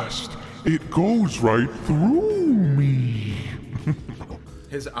fast. It goes right through me.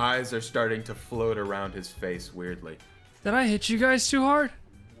 His eyes are starting to float around his face weirdly. Did I hit you guys too hard?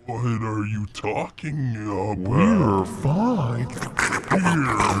 What are you talking about? We're fine. Here,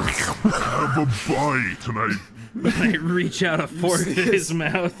 have a bite, and I I reach out a fork to his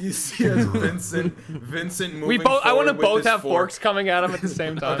mouth. You see as Vincent moving We both. I want to forward with both his have fork. forks coming at him at the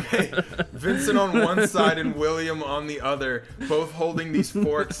same time. Okay, Vincent on one side and William on the other, both holding these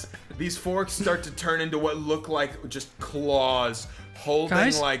forks. These forks start to turn into what look like just claws,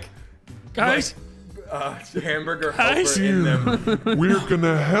 holding Guys? hamburger helper in them. We're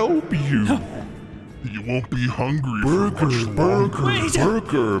gonna help you. You won't be hungry for much longer. Wait.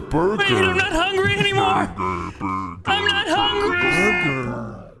 Burger. Wait, I'm not hungry anymore! Burger. I'm not hungry!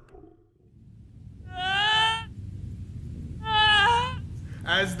 Burger.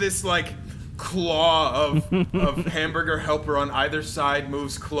 As this like claw of hamburger helper on either side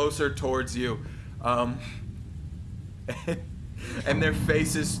moves closer towards you, and their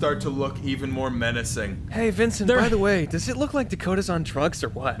faces start to look even more menacing. Hey, Vincent. By the way, does it look like Dakota's on drugs or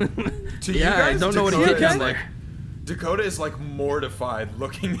what? To you Yeah, guys, I don't know what he Dakota did is down there. Dakota is like mortified,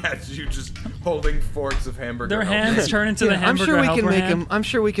 looking at you, just holding forks of hamburger. Their helper. hands turn into the I'm hamburger sure we can helper make hand. him. I'm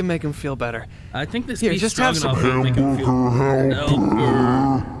sure we can make him feel better. I think this Here, beef just have some stroganoff will make him feel Hamburger helper.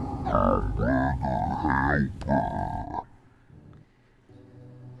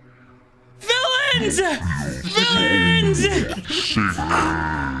 Villains! Villains! Sink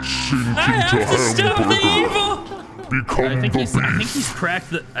I into have to stop the hamburger. evil! Become I think the beast.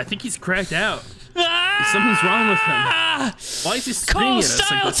 he's cracked out. Ah! Something's wrong with him. Why is he spitting Cole at us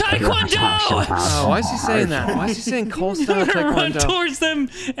style like this? taekwondo! Oh, why is he saying that? Why is he saying Cole style I'm gonna run taekwondo? towards them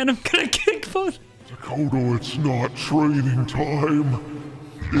and I'm gonna kick both. Dakota, it's not training time.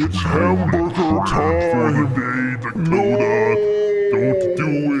 It's hamburger time. Dakota, don't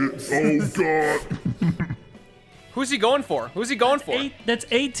do it. Oh God. Who's he going for? Who's he going for? That's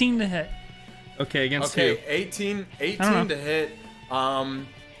 18 to hit. Okay, against Okay, who? 18 to hit.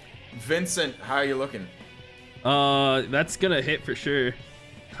 Vincent, how are you looking? That's gonna hit for sure.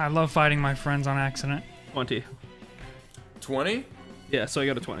 I love fighting my friends on accident. 20. 20? Yeah, so I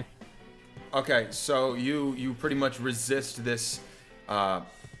got a 20. Okay, so you pretty much resist this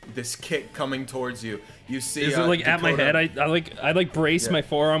this kick coming towards you. You see, Is it like at my Dakota- head? I like brace Yeah. my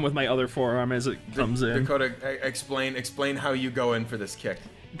forearm with my other forearm as it comes in. Dakota, explain how you go in for this kick.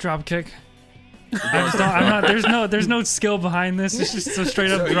 Drop kick. I just don't, I'm not, there's no skill behind this. It's just a straight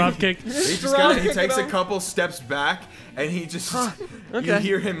up drop kick. He takes a couple steps back and he just you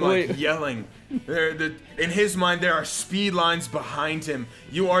hear him like Wait. yelling. In his mind there are speed lines behind him.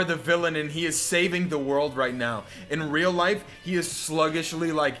 You are the villain and he is saving the world right now. In real life, he is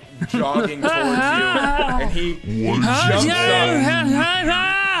sluggishly like jogging towards you and he jumps up.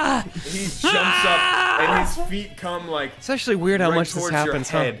 He jumps up and his feet come like It's actually weird how right much this towards your happens,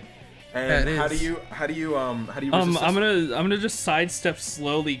 huh? head. And Yeah, it how do is. you resist I'm this? gonna just sidestep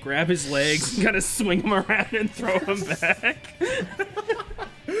slowly, grab his legs, and kind of swing him around and throw him back.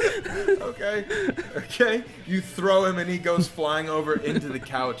 Okay. You throw him and he goes flying over into the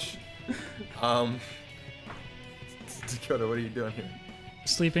couch. Dakota, what are you doing here?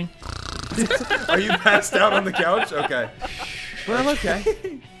 Sleeping. Are you passed out on the couch? Okay. Well,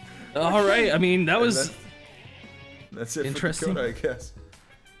 okay. All right, I mean that was. That's it Interesting. for Dakota, I guess.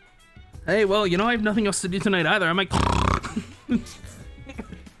 Hey, well, you know I have nothing else to do tonight either. I'm like.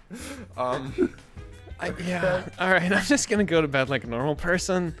 Yeah. All right. I'm just gonna go to bed like a normal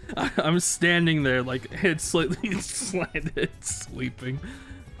person. I'm standing there, like head slightly slanted, sleeping.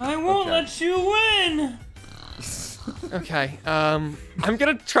 I won't Okay. let you win. Okay. I'm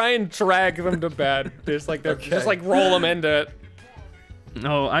gonna try and drag them to bed. Just like roll them into it.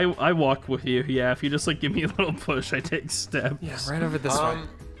 No, I walk with you. Yeah, if you just like give me a little push, I take steps. Yeah, right over this way.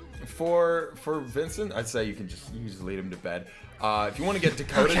 For Vincent, I'd say you just lead him to bed. If you want to get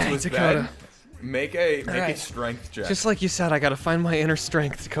Dakota to his Dakota. bed, make a right. strength check. Just like you said, I gotta find my inner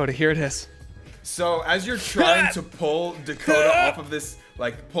strength, Dakota. Here it is. So as you're trying to pull Dakota off of this,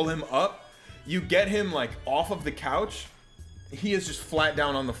 like pull him up, you get him like off of the couch. He is just flat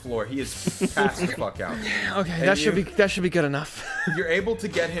down on the floor. He is passed the fuck out. Okay, And that should be good enough. You're able to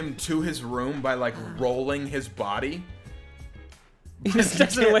get him to his room by like rolling his body. He just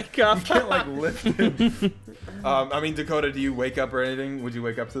doesn't wake up. You can't like lift him. I mean, Dakota, do you wake up or anything? Would you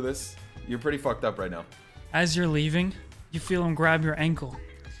wake up to this? You're pretty fucked up right now. As you're leaving, you feel him grab your ankle.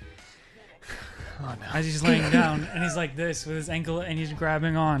 Oh no. As he's laying down, and he's like this with his ankle, and he's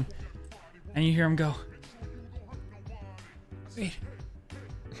grabbing on. And you hear him go, wait.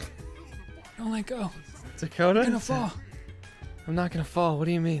 Don't let go. Dakota? You're gonna fall. I'm not gonna fall. What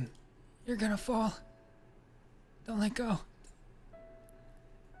do you mean? You're gonna fall. Don't let go.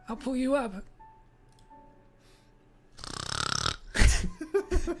 I'll pull you up.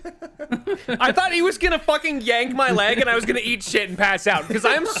 I thought he was gonna fucking yank my leg and I was gonna eat shit and pass out because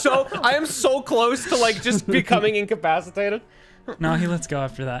I am so close to like just becoming incapacitated. No, he lets go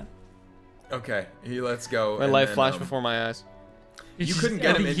after that. Okay, he lets go. My life flashed before my eyes. You couldn't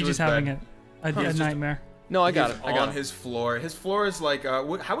get him into He's his just having bed. a nightmare. No, I got it. On his floor. His floor is like,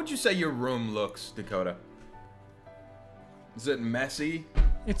 how would you say your room looks, Dakota? Is it messy?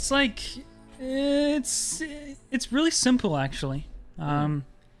 It's like, it's really simple actually.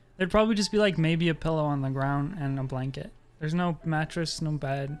 There'd probably just be like maybe a pillow on the ground and a blanket. There's no mattress, no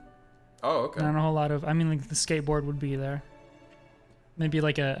bed. Oh, okay. Not a whole lot of, I mean like the skateboard would be there. Maybe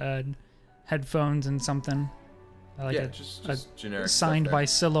like a headphones and something. Like yeah, just generic signed stuff by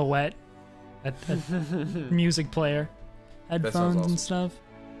Silhouette. A music player, headphones awesome. and stuff,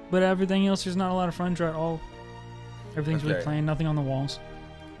 but everything else, there's not a lot of furniture at all. Everything's really plain, nothing on the walls.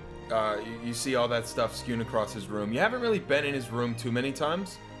 You see all that stuff skewing across his room. You haven't really been in his room too many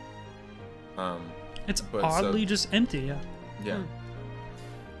times. It's oddly just empty, yeah. Yeah.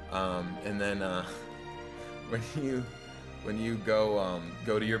 And then when you go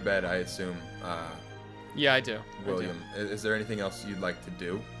to your bed, I assume. Yeah, I do. William, is there anything else you'd like to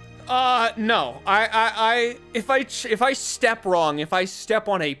do? No. If I step wrong, if I step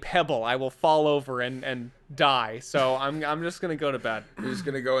on a pebble, I will fall over and die. So I'm just gonna go to bed. You're just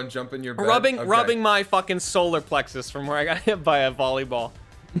gonna go and jump in your bed? Rubbing my fucking solar plexus from where I got hit by a volleyball.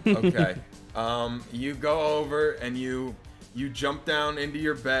 Okay. You go over and you jump down into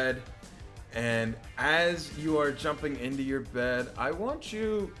your bed, and as you are jumping into your bed, I want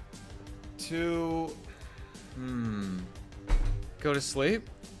you to go to sleep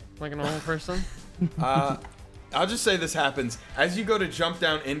like a normal person. I'll just say this happens as you go to jump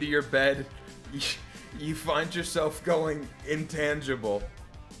down into your bed. You find yourself going intangible,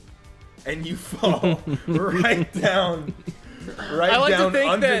 and you fall right down,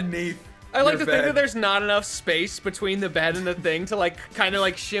 underneath. I like to think that there's not enough space between the bed and the thing to like kind of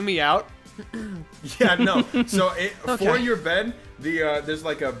like shimmy out. Yeah, no. So for your bed, there's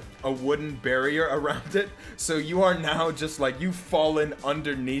like a wooden barrier around it. So you are now just like you've fallen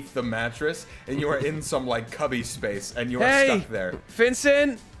underneath the mattress, and you are in some like cubby space, and you are stuck there.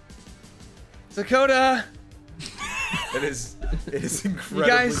 Vyncent, Dakota. It is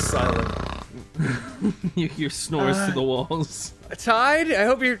incredibly silent. You hear snores to the walls. Tide, I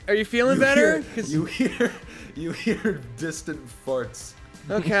hope are you feeling better? You hear distant farts.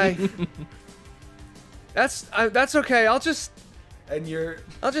 Okay. That's okay. I'll just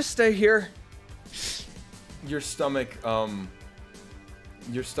stay here. Your stomach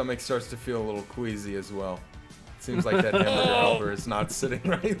starts to feel a little queasy as well. Seems like that hamburger helper is not sitting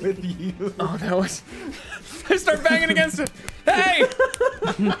right with you. Oh, that was. I start banging against it. Hey,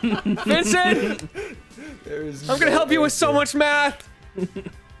 Vyncent! I'm gonna help you with so much math. We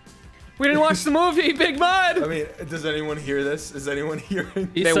didn't watch the movie, Big Mud. I mean, does anyone hear this? Is anyone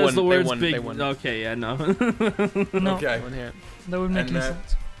hearing? He says the words big. Okay, yeah, no. No. Okay. That would make any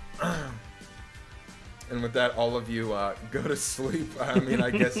sense. And with that, all of you go to sleep. I mean,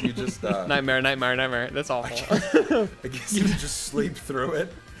 I guess you just nightmare. That's awful. I guess you just sleep through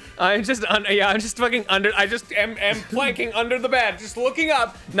it. I'm just fucking under. I just am planking under the bed, just looking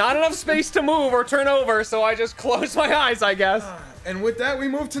up. Not enough space to move or turn over, so I just close my eyes, I guess. And with that, we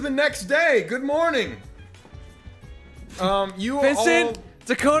move to the next day. Good morning. You Vyncent, all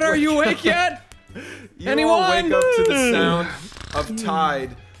Dakota, are you awake yet? Anyone? All wake up to the sound of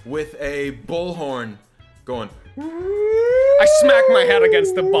Tide with a bullhorn going. I smack my head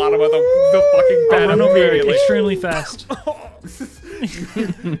against the bottom of the fucking bed. I run over there extremely fast.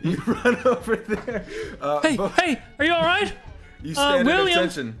 You run over there. Hey, are you all right? You stand at William.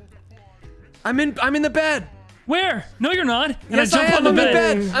 attention. I'm in the bed. Where? No, you're not. And yes, I jump on the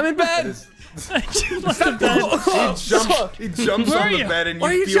bed. I'm in bed. He jumps on the bed, and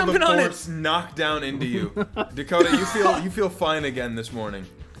you feel the corpse knock down into you. Dakota, you feel fine again this morning.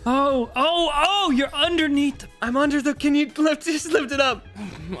 Oh! You're underneath. I'm under the. Can you just lift it up?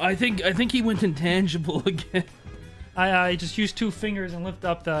 I think he went intangible again. I just used 2 fingers and lift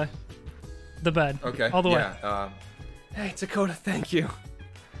up the bed. Okay. All the way. Hey, Dakota, thank you.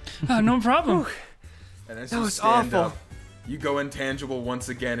 No problem. And as that you was stand awful. up, you go intangible once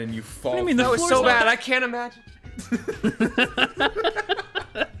again, and you fall. What do you mean? That was so bad. I can't imagine.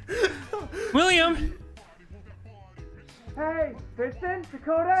 William. Hey, Vyncent,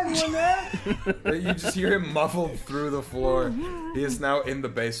 Dakota, anyone there? You just hear him muffled through the floor. He is now in the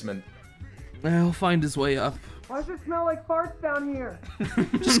basement. He'll find his way up. Why does it smell like farts down here?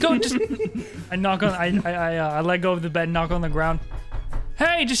 Just go. I knock on. I let go of the bed, knock on the ground.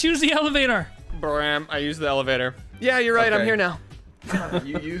 Hey, just use the elevator. Bram, I use the elevator. Yeah, you're right. Okay. I'm here now.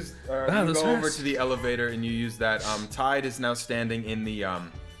 You use you that's go over fast. to the elevator and you use that. Tide is now standing in the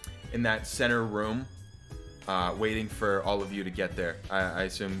in that center room, waiting for all of you to get there. I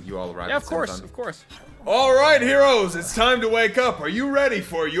assume you all arrived. Yeah, at of the same course, time. of course. All right, heroes, it's time to wake up. Are you ready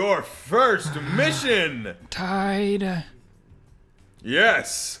for your first mission? Tide.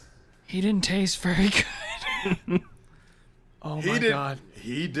 Yes. He didn't taste very good. Oh my god.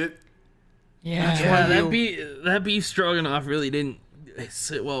 He did. Yeah. That beef stroganoff really didn't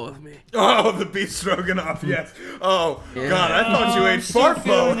sit well with me. Oh, the beef stroganoff, yes. Oh, God, I thought you ate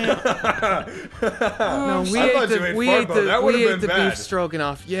fartbo. No, we I ate thought you the ate we fartbo. ate the That would've we been ate the bad. beef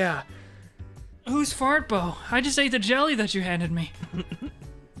stroganoff. Yeah. Who's Fartbo? I just ate the jelly that you handed me.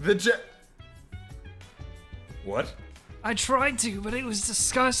 What? I tried to, but it was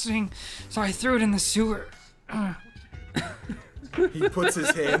disgusting, so I threw it in the sewer. He puts his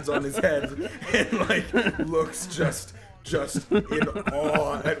hands on his head and like looks just in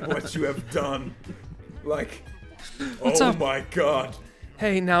awe at what you have done. Like, What's oh up? my God.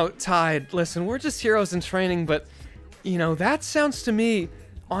 Hey, now Tide, listen, we're just heroes in training, but you know that sounds to me,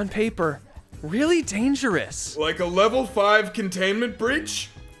 on paper, really dangerous. Like a level 5 containment breach?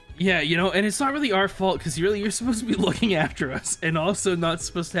 Yeah, you know, and it's not really our fault because you're supposed to be looking after us, and also not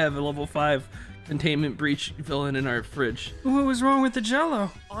supposed to have a level 5 containment breach villain in our fridge. What was wrong with the jello?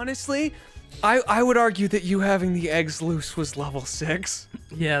 Honestly, I would argue that you having the eggs loose was level 6.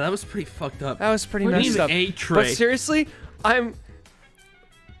 Yeah, that was pretty fucked up. That was pretty We messed need up. a tray. But seriously,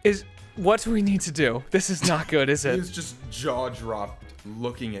 what do we need to do? This is not good, is He it? was just jaw dropped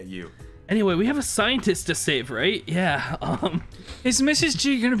looking at you. Anyway, we have a scientist to save, right? Yeah. Is Mrs.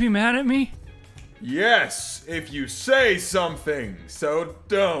 G gonna be mad at me? Yes, if you say something, so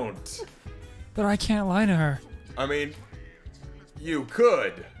don't. But I can't lie to her. I mean, you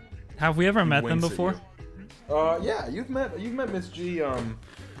could. Have we ever met them winks at before? Yeah, you've met Miss G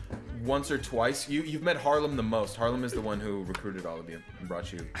once or twice. You've met Harlem the most. Harlem is the one who recruited all of you and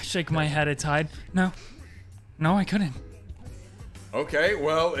brought you. I shake my head at Tide. No, I couldn't. Okay,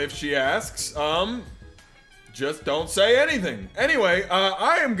 well, if she asks, just don't say anything. Anyway,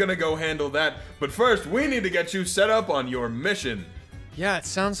 I am gonna go handle that, but first we need to get you set up on your mission. Yeah, it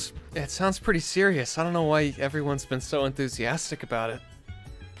sounds pretty serious. I don't know why everyone's been so enthusiastic about it.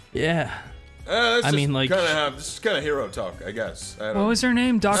 Yeah. I mean, like- this is kind of hero talk, I guess. I don't What was her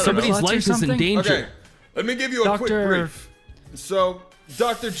name? Dr. Somebody's Clutch or life is in something? danger. Okay, let me give you a quick Dr. brief. So,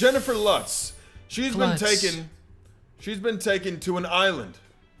 Dr. Jennifer Lutz, she's Klutz. been taken to an island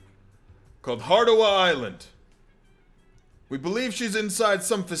called Harttawa Island. We believe she's inside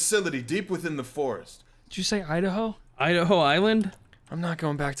some facility deep within the forest. Did you say Idaho? Idaho Island? I'm not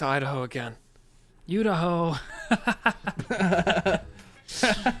going back to Idaho again. Idaho.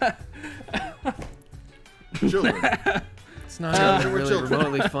 Children. It's not even we're really children.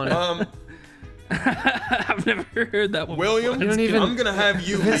 remotely funny. I've never heard that one. William, You don't even- I'm gonna have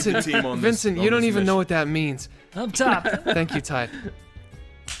you lead the team on this. Vincent, on you don't this even know mission. what that means. Up top. Thank you, Tide.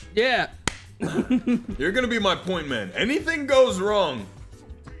 Yeah. You're gonna be my point man. Anything goes wrong,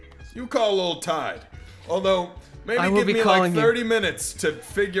 you call old Tide. Although, maybe I will give be me calling like you. 30 minutes to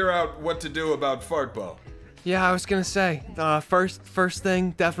figure out what to do about Fartbo. Yeah, I was gonna say, first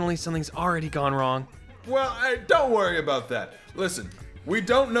thing, definitely something's already gone wrong. Well, don't worry about that. Listen, we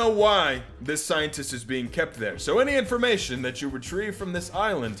don't know why this scientist is being kept there, so any information that you retrieve from this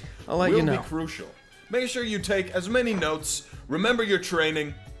island I'll let will you know. be crucial. Make sure you take as many notes, remember your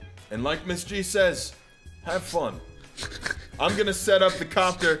training, and like Miss G says, have fun. I'm gonna set up the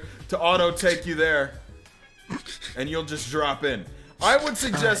copter to auto take you there, and you'll just drop in. I would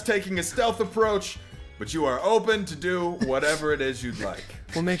suggest taking a stealth approach, but you are open to do whatever it is you'd like.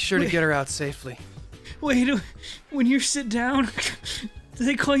 We'll make sure to get her out safely. Wait, when you sit down, do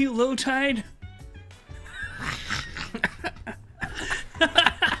they call you low tide?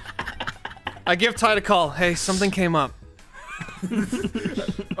 I give Tide a call. Hey, something came up.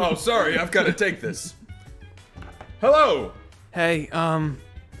 Oh, sorry, I've got to take this. Hello! Hey,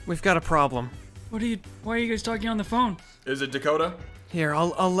 we've got a problem. Why are you guys talking on the phone? Is it Dakota? Here, I'll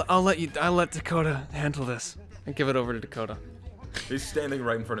let Dakota handle this. And give it over to Dakota. He's standing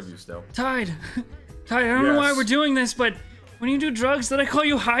right in front of you still. Tide, I don't know why Yes. we're doing this, but when you do drugs, did I call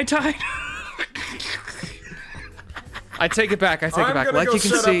you high tide? I take it back. I'm Like gonna go you can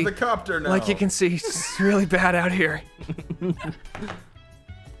set see, up the copter now. like you can see, it's really bad out here.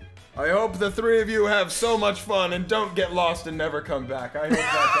 I hope the three of you have so much fun and don't get lost and never come back. I hope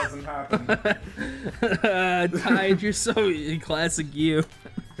that doesn't happen. Tide, you're so classic you.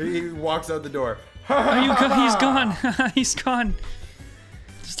 He walks out the door. He's gone. He's gone.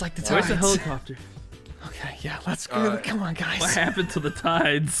 Just like the Where's tides. the helicopter? Okay, yeah, let's go. Come on, guys. What happened to the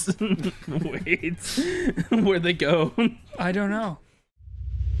tides? Wait, where'd they go? I don't know.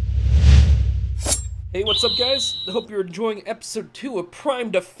 Hey, what's up, guys? I hope you're enjoying episode 2 of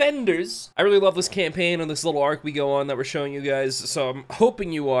Prime Defenders. I really love this campaign and this little arc we go on that we're showing you guys, so I'm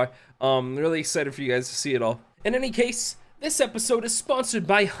hoping you are. I'm really excited for you guys to see it all. In any case, this episode is sponsored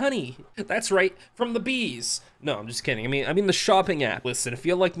by honey. That's right, from the bees. No, I'm just kidding. I mean the shopping app. Listen, if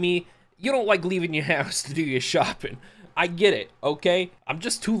you're like me, you don't like leaving your house to do your shopping. I get it, okay? I'm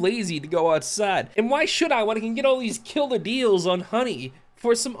just too lazy to go outside. And why should I when I can get all these killer deals on honey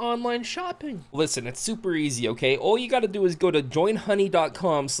for some online shopping? Listen, it's super easy, okay? All you gotta do is go to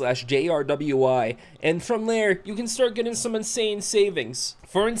joinhoney.com/JRWI, and from there, you can start getting some insane savings.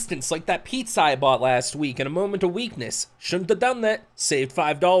 For instance, like that pizza I bought last week in a moment of weakness. Shouldn't have done that. Saved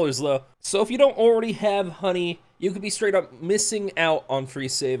 $5 though. So if you don't already have honey, you could be straight up missing out on free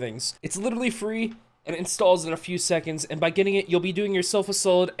savings. It's literally free and it installs in a few seconds, and by getting it, you'll be doing yourself a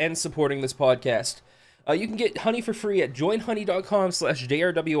solid and supporting this podcast. You can get honey for free at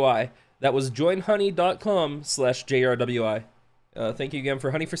joinhoney.com/JRWI. That was joinhoney.com/JRWI. Thank you again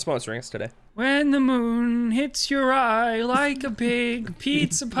for Honey for sponsoring us today. When the moon hits your eye like a big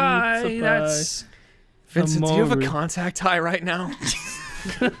pizza pie, that's... Vincent, do you have a contact high right now?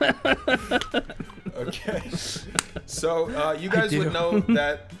 Okay. So, you guys would know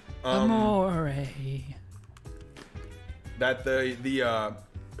that... Amore. That the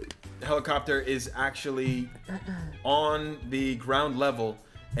helicopter is actually on the ground level,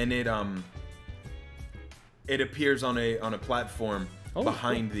 and it appears on a platform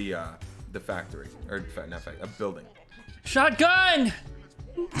behind the factory, or not factory, a building. Shotgun!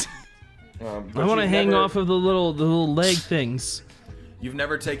 I want to hang off of the little leg things. You've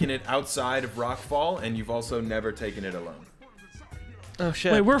never taken it outside of Rockfall, and you've also never taken it alone. Oh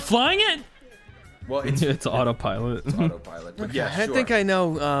shit! Wait, we're flying it? Well, it's autopilot. It's autopilot. But Okay, yeah, sure. I think I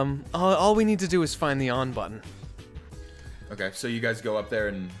know. All we need to do is find the on button. Okay, so you guys go up there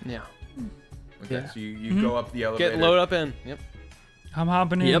and Yeah. okay, Yeah. so you go up the elevator. Get load up in. Yep. I'm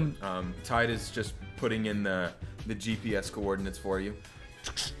hopping in. Tide is just putting in the GPS coordinates for you.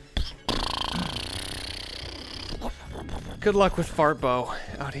 Good luck with Fartbow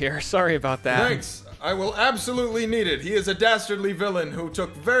out here. Sorry about that. Thanks. I will absolutely need it. He is a dastardly villain who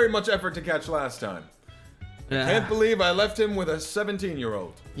took very much effort to catch last time. Can't believe I left him with a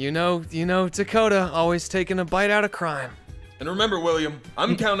 17-year-old. You know, Dakota always taking a bite out of crime. And remember, William,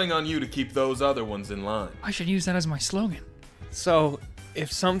 I'm counting on you to keep those other ones in line. I should use that as my slogan. So,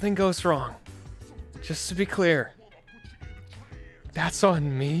 if something goes wrong, just to be clear, that's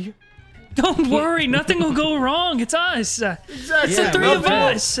on me. Don't worry, nothing will go wrong. It's us. Exactly. It's the three of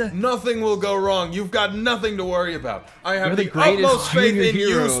us. Nothing will go wrong. You've got nothing to worry about. I have You're the the greatest utmost faith in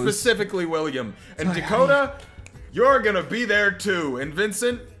heroes. you specifically, William. And Dakota, you're gonna be there too. And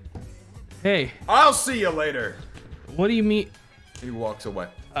Vincent, Hey, I'll see you later. what do you mean? He walks away.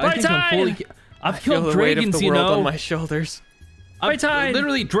 I think I'm fully. I've Feel killed the weight of dragons, the you world know. on my shoulders. Tide.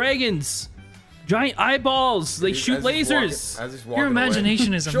 Literally dragons, giant eyeballs. They shoot As he's lasers. walking Your away.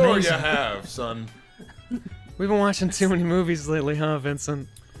 imagination is Sure amazing. you have, son. We've been watching too many movies lately, huh, Vincent?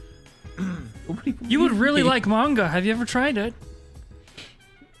 You would really like manga. Have you ever tried it?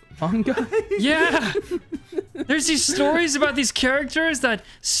 Manga? Yeah. There's these stories about these characters that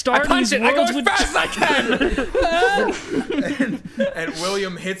start in these worlds with... fast as I can. And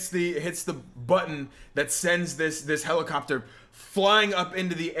William hits the button that sends this helicopter flying up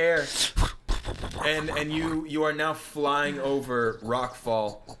into the air. And you are now flying over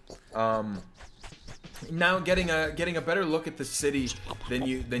Rockfall. Now getting a better look at the city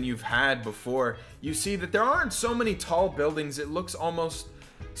than you've had before. You see that there aren't so many tall buildings. It looks almost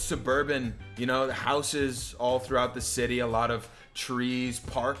suburban. You know, the houses all throughout the city, a lot of trees,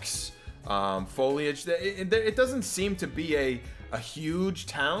 parks, foliage. It doesn't seem to be a huge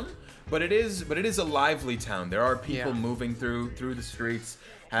town, but it is a lively town. There are people moving through the streets,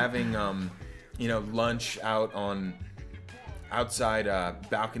 having you know, lunch out on outside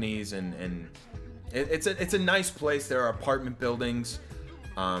balconies, and it's a nice place. There are apartment buildings.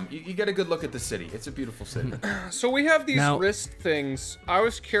 You get a good look at the city. It's a beautiful city. So we have these wrist things. I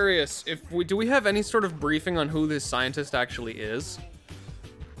was curious if do we have any sort of briefing on who this scientist actually is?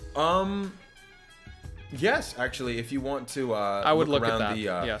 Yes, actually, if you want to I would look around at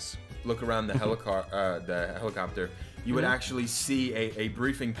that. the look around the helicopter, you would actually see a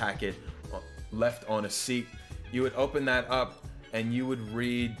briefing packet left on a seat. You would open that up, and you would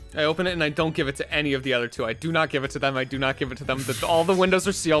read. I open it and I don't give it to any of the other two. I do not give it to them. I do not give it to them. All the windows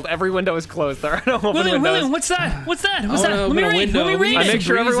are sealed. Every window is closed. There are no open windows. William, what's that? What's that? What's that? Let me read. Let me read. I make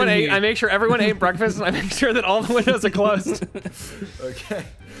sure everyone ate. I make sure everyone ate breakfast, and I make sure that all the windows are closed. Okay.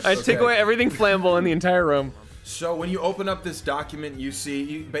 I take away everything flammable in the entire room. So when you open up this document, you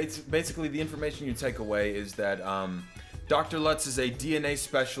see basically the information you take away is that Dr. Lutz is a DNA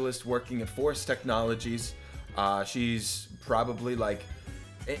specialist working at Forest Technologies. She's probably like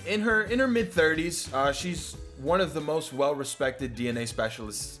in her mid-30s. She's one of the most well-respected DNA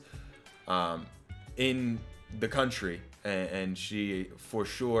specialists in the country, and she for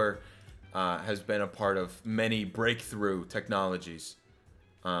sure has been a part of many breakthrough technologies,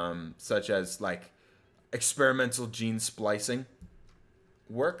 such as like experimental gene splicing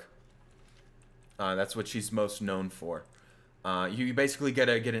work. That's what she's most known for. You basically get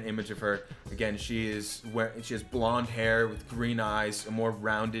an image of her. Again, she has blonde hair with green eyes, more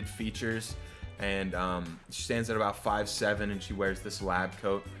rounded features, and she stands at about 5'7", and she wears this lab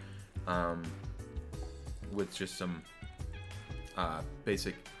coat with just some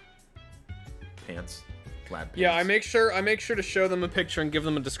basic pants, lab pants. Yeah, I make sure to show them a picture and give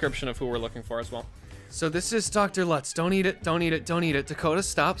them a description of who we're looking for as well. So this is Dr. Lutz. Don't eat it. Don't eat it. Don't eat it. Dakota,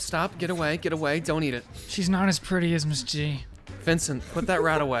 stop. Stop. Get away. Get away. Don't eat it. She's not as pretty as Miss G. Vincent, put that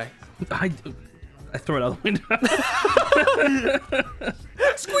rat away. I throw it out the window.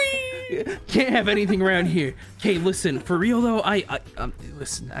 Squeak! Can't have anything around here. Okay, listen. For real though,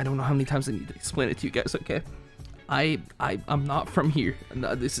 listen. I don't know how many times I need to explain it to you guys. Okay, I'm not from here.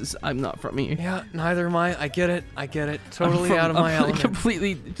 No, I'm not from here. Yeah, neither am I. I get it. I get it. Totally out of my element.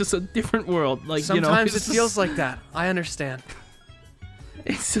 Completely, just a different world. Like sometimes it feels like that. I understand.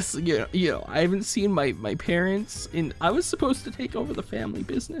 It's just you know I haven't seen my parents, and I was supposed to take over the family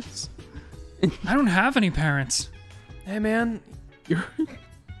business. I don't have any parents. Hey man,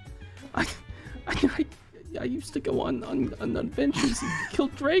 I used to go on adventures and kill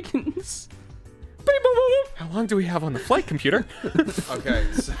dragons. How long do we have on the flight, computer? Okay,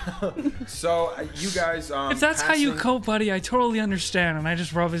 so you guys if that's how you cope, buddy, I totally understand, and I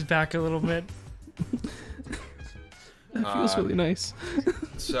just rub his back a little bit. That feels really nice.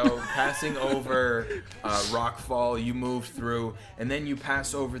 So passing over Rockfall, you move through, and then you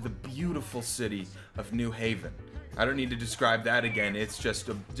pass over the beautiful city of New Haven. I don't need to describe that again. It's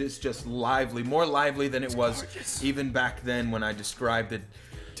just lively, more lively than it was even back then when I described it.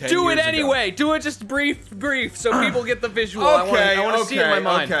 Do it anyway. Do it just brief, so people get the visual. Okay, I want to see it in my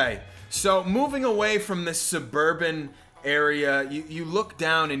mind. Okay. So moving away from this suburban area, you look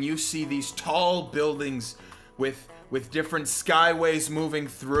down and you see these tall buildings with different skyways moving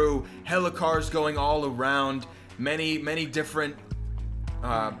through, helicars going all around, many different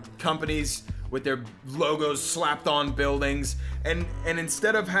companies with their logos slapped on buildings, and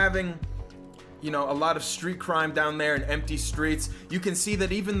instead of having, you know, a lot of street crime down there and empty streets, you can see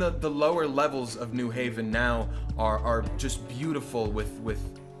that even the lower levels of New Haven now are just beautiful with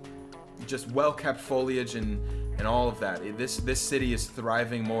just well-kept foliage and all of that. This city is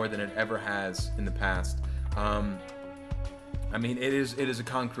thriving more than it ever has in the past. I mean, it is a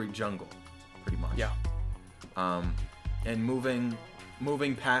concrete jungle, pretty much. Yeah. And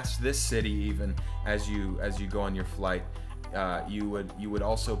moving past this city, even as you go on your flight, you would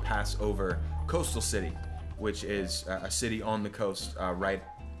also pass over Coastal City, which is a city on the coast, right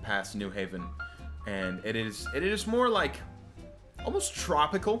past New Haven, and it is more like almost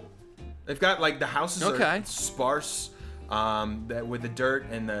tropical. They've got like the houses are sparse, that with the dirt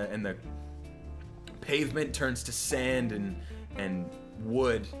and the pavement turns to sand and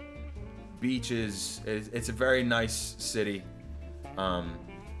wood. Beaches. It's a very nice city.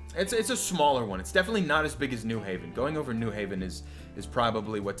 It's a smaller one. It's definitely not as big as New Haven. Going over New Haven is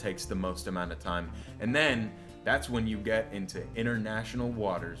probably what takes the most amount of time. And then that's when you get into international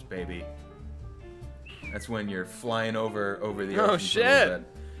waters, baby. That's when you're flying over the ocean. Oh shit! A little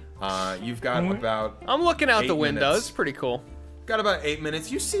bit. You've got about. I'm looking out the window. minutes. It's pretty cool. Got about 8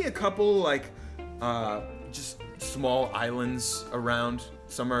 minutes. You see a couple like just small islands around.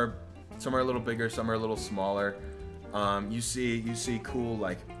 Some are a little bigger, some are a little smaller. You see cool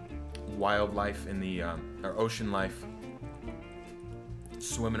like wildlife in the or ocean life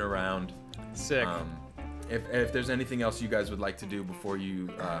swimming around. Sick. If there's anything else you guys would like to do before you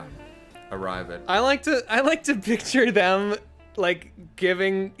arrive at, I like to picture them like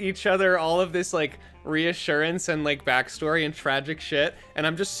giving each other all of this like reassurance and like backstory and tragic shit, and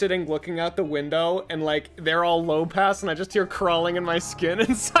I'm just sitting looking out the window and like they're all low pass and I just hear crawling in my skin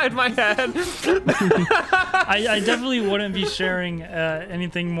inside my head. I definitely wouldn't be sharing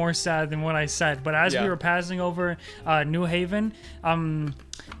anything more sad than what I said, but as we were passing over New Haven,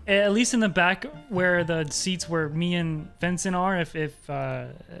 at least in the back where the seats where me and Vincent are, if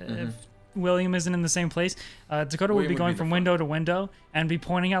William isn't in the same place, Dakota would be going from window to window and be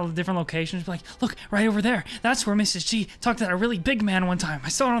pointing out the different locations, be like, look, right over there, that's where Mrs. G talked to that really big man one time. I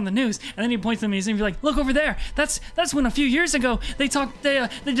saw it on the news. And then he points to the museum and be like, look over there, that's when a few years ago they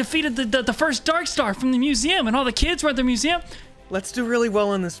defeated the first Dark Star from the museum, and all the kids were at the museum. Let's do really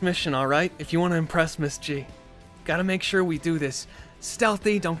well on this mission, all right? If you want to impress Miss G. Gotta make sure we do this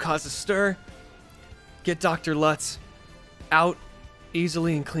stealthy, don't cause a stir. Get Dr. Lutz out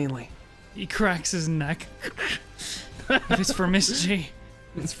easily and cleanly. He cracks his neck. If it's for Miss G.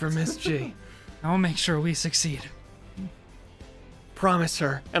 It's for Miss G. I'll make sure we succeed. Promise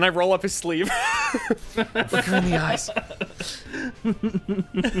her. And I roll up his sleeve. Look her in the eyes.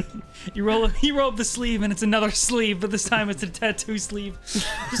 You roll up the sleeve, and it's another sleeve, but this time it's a tattoo sleeve.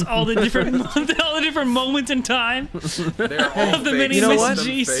 Just all the different moments in time They're all of the fake. many You know Miss what?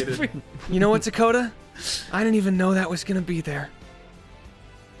 G's. You know what, Dakota? I didn't even know that was gonna be there.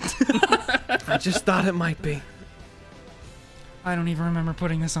 I just thought it might be. I don't even remember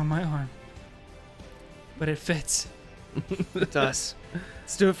putting this on my arm. But it fits. It does.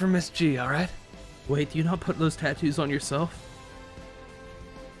 Let's do it for Miss G, alright? Wait, do you not put those tattoos on yourself?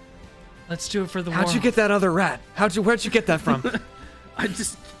 Let's do it for the world. How'd you get that other rat? Where'd you get that from?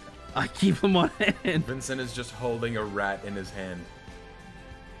 I keep them on hand. Vincent is just holding a rat in his hand.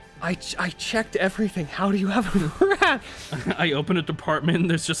 I checked everything. How do you have a rat? I open a department and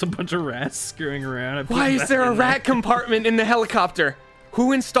there's just a bunch of rats scurrying around. Why is there a rat compartment in the helicopter?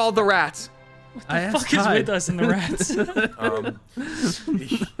 Who installed the rats? What the fuck is with us and the rats?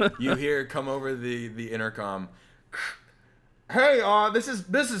 You hear come over the intercom. Hey, this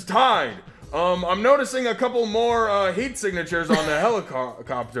is Tide. I'm noticing a couple more heat signatures on the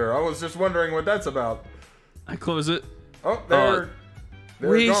helicopter. I was just wondering what that's about. I close it. Oh, they're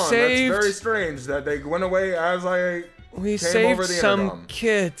we gone. saved. That's very strange that they went away as I We came saved over the some intercom.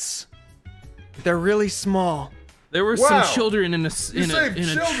 kids. They're really small. There were Wow. some children in a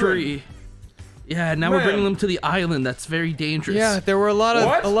tree. Yeah, now we're bringing them to the island. That's very dangerous. Yeah, there were a lot of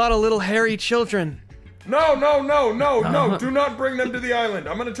What? little hairy children. No! Do not bring them to the island.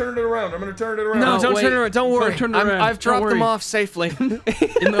 I'm gonna turn it around. No, Oh, don't wait. turn around. Don't worry. Turn it around. I've Don't dropped them worry. off safely. In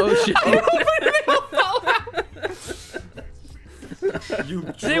the ocean.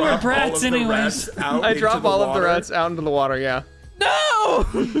 They were brats anyways. I drop all of the rats out into the water, yeah. No!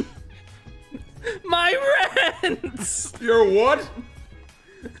 My rats! You're what?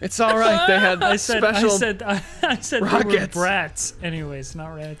 It's all right. They had I said they were rockets. brats anyways,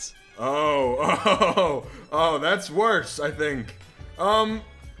 not rats. Oh, that's worse, I think.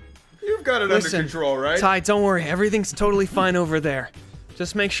 You've got it under control, right? Ty, don't worry. Everything's totally fine over there.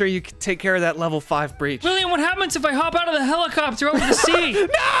 Just make sure you take care of that level 5 breach. William, what happens if I hop out of the helicopter over the sea? No!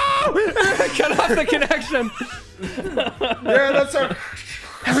 Cut off the connection. Yeah, that's our...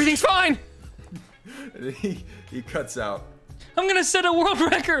 Everything's fine. He cuts out. I'm gonna set a world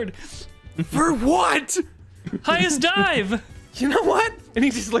record. For what? Highest dive. You know what? And he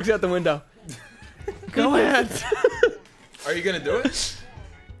just looks out the window. Go ahead. Are you gonna do it?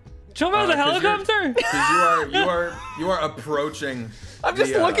 Jump out of the 'cause helicopter? Because you are approaching. I'm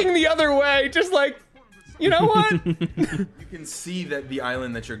just looking the other way, just like, you know what? You can see that the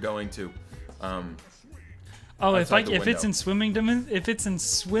island that you're going to. Oh, if outside the it's window. in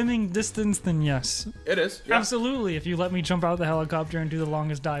swimming distance, then yes. It is. Yeah. Absolutely. If you let me jump out of the helicopter and do the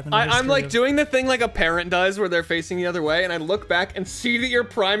longest dive in the I'm history like of- doing the thing like a parent does where they're facing the other way, and I look back and see that you're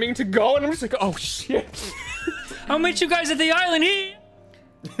priming to go, and I'm just like, oh shit. I'll meet you guys at the island.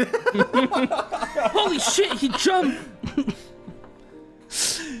 Holy shit, he jumped!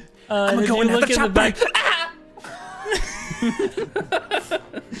 I'm going at the chopper.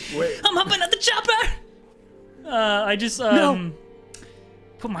 Wait. I'm hopping at the chopper. I just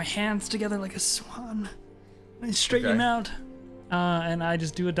put my hands together like a swan. I straighten them out, and I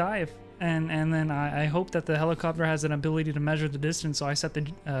just do a dive. And then I hope that the helicopter has an ability to measure the distance, so I set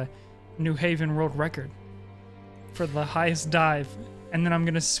the New Haven world record for the highest dive, and then I'm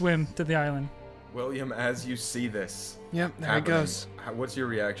gonna swim to the island. William, as you see this. Yep, there happening, it goes. What's your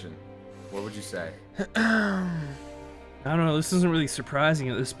reaction? What would you say? I don't know, this isn't really surprising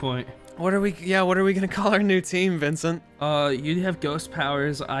at this point. What are we gonna call our new team, Vincent? You have ghost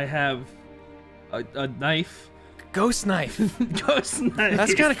powers, I have a knife. Ghost knife. Ghost knife.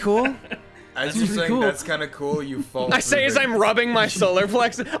 That's kind of cool. As you're saying cool. that's kind of cool, you fall. I say as I'm rubbing my solar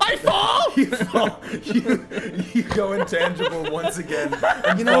plexus, I fall! You fall. You go intangible once again.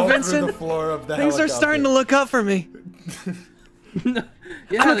 And You know, fall Vincent, through the floor of the Things are starting to look up for me. Yeah,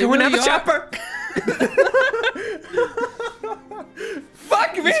 I'm they going to really have a are. chopper.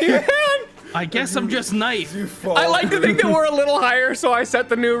 Fuck me, man! I guess I'm just knife. You fall. I like to think that we're a little higher, so I set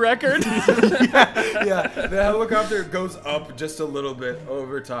the new record. Yeah, the helicopter goes up just a little bit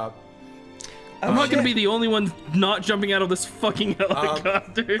over top. I'm not gonna be the only one not jumping out of this fucking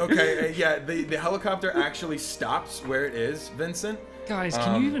helicopter. Okay, yeah, the helicopter actually stops where it is, Vincent. Guys,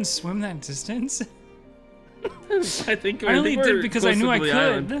 can you even swim that distance? I think I only we're did because I close knew to I the could.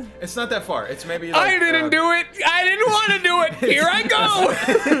 island. It's not that far. It's maybe like, I didn't do it! I didn't want to do it! Here I go!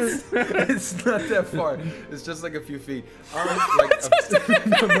 It's not that far. It's just like a few feet. No.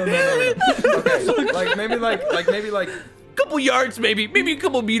 Okay, maybe like Couple yards, maybe a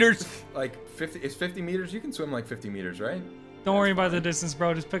couple meters. like 50. Is 50 meters? You can swim like 50 meters, right? Don't worry about the distance,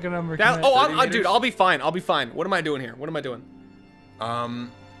 bro. Just pick a number. That, commit. oh, 30 dude, meters? I'll be fine. I'll be fine. What am I doing here? What am I doing?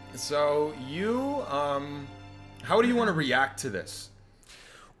 So you, how do you want to react to this?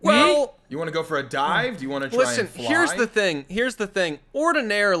 Well, You want to go for a dive? Do you want to try listen, and fly? here's the thing.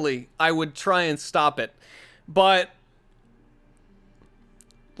 Ordinarily, I would try and stop it. But,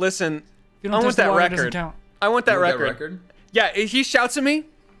 listen, If you I don't want touch the that water, it doesn't record. count. I want that You want record. Yeah, he shouts at me.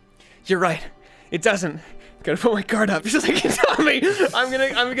 You're right. It doesn't. Gotta put my guard up. Just like he told me. I'm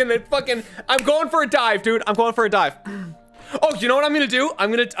going for a dive, dude. I'm going for a dive. Oh, you know what I'm gonna do? I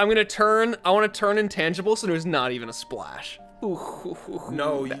want to turn intangible so there's not even a splash.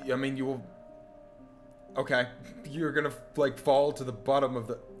 No, I mean you will. Okay, you're gonna like fall to the bottom of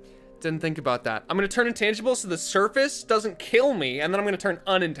the. Didn't think about that. I'm gonna turn intangible so the surface doesn't kill me, and then I'm gonna turn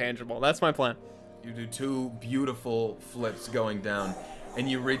unintangible. That's my plan. You do 2 beautiful flips going down, and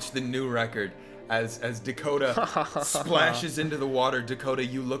you reach the new record. As Dakota splashes into the water, Dakota,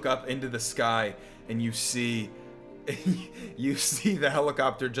 you look up into the sky and you see the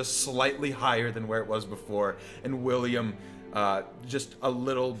helicopter just slightly higher than where it was before, and William just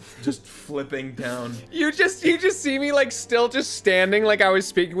flipping down. You just see me like still just standing like I was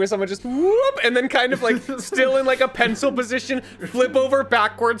speaking with someone, just whoop, and then kind of like still in like a pencil position, flip over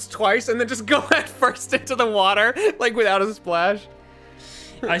backwards twice, and then just go head first into the water like without a splash.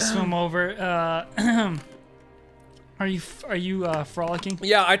 I swim over. Are you frolicking?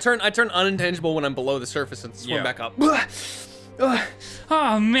 Yeah, I turn unintangible when I'm below the surface and swim back up.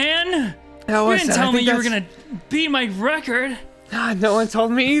 Oh man! How You was didn't that? I tell me think you were that's- gonna beat my record. No one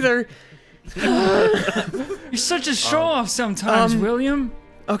told me either. You're such a show-off sometimes, William.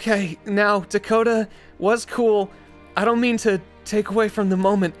 Okay, now Dakota was cool. I don't mean to take away from the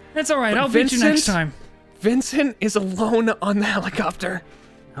moment. That's all right. But I'll beat you next Vincent? time. Vincent is alone on the helicopter.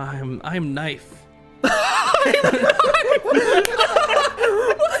 I'm knife.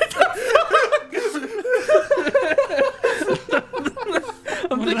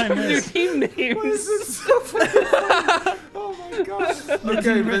 What did I miss? Team names. Oh my god.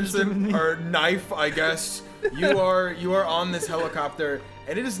 Okay, Vincent, or Knife, I guess. You are on this helicopter,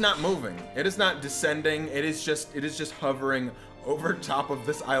 and it is not moving. It is not descending. It is just hovering over top of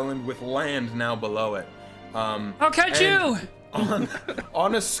this island with land now below it. I'll catch you.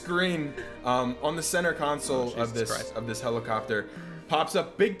 On a screen, on the center console of Jesus Christ. this helicopter, pops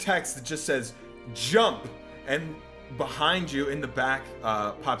up big text that just says "jump," and behind you in the back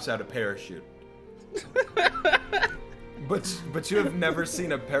pops out a parachute. But you have never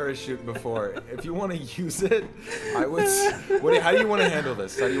seen a parachute before. If you want to use it, I would. How do you want to handle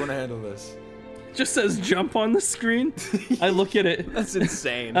this? How do you want to handle this? Just says jump on the screen. I look at it. That's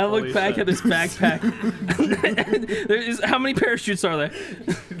insane. I look back at this backpack. How many parachutes are there?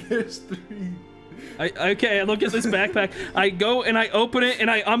 There's 3. Okay, I look at this backpack. I go and I open it and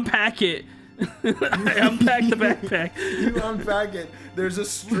I unpack it. I unpack the backpack. You unpack it. There's a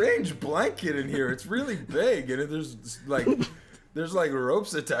strange blanket in here. It's really big, and there's like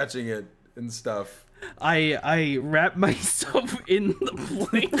ropes attaching it and stuff. I wrap myself in the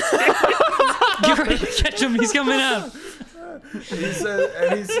blanket. Get ready to catch him. He's coming up. He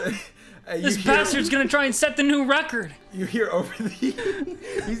said, This bastard's gonna try and set the new record. You hear over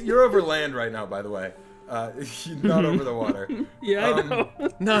you're over land right now, by the way. Not over the water. Yeah, I know.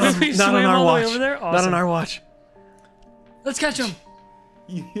 No, We not on swam our all the way watch. over there? Not on Awesome. our watch. Let's catch him.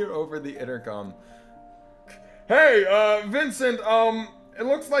 You hear over the intercom. Hey, Vincent, it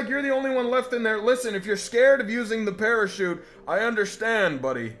looks like you're the only one left in there. Listen, if you're scared of using the parachute, I understand,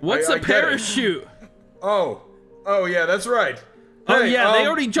 buddy. What's I a get it. parachute? Oh, yeah, that's right. Oh yeah, they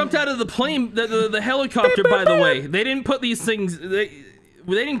already jumped out of the plane, the helicopter. By the way, they didn't put these things. They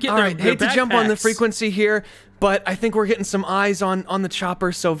didn't get. All right, hate to jump on the backpacks. frequency here, but I think we're getting some eyes on the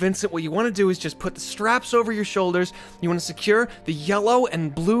chopper. So Vincent, what you want to do is just put the straps over your shoulders. You want to secure the yellow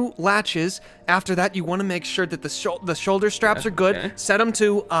and blue latches. After that, you want to make sure that the shoulder straps are good. Okay. Set them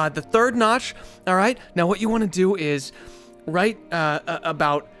to the 3rd notch. All right. Now what you want to do is, right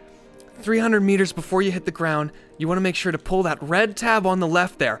about 300 meters before you hit the ground, you want to make sure to pull that red tab on the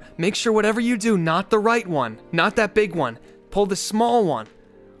left there. Make sure whatever you do, not the right one, not that big one. Pull the small one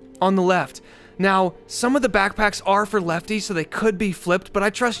on the left. Now, some of the backpacks are for lefties, so they could be flipped, but I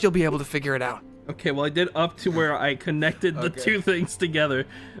trust you'll be able to figure it out. Okay, well I did up to where I connected the two things together.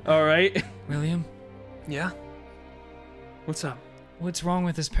 All right. William, Yeah? What's up? what's wrong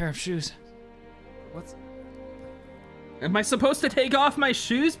with this pair of shoes? What's... Am I supposed to take off my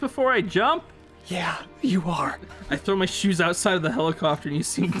shoes before I jump? Yeah, you are. I throw my shoes outside of the helicopter and you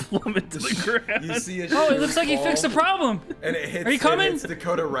see them plummet to the ground. You see a Oh, shoe it looks like he fall, fixed the problem. And it hits, Are you coming? It hits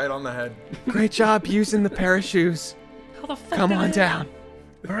Dakota right on the head. Great job using the pair of shoes. How the fuck Come did on I- down.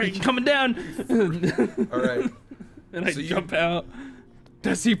 All right, coming down. All right. And I So you- jump out.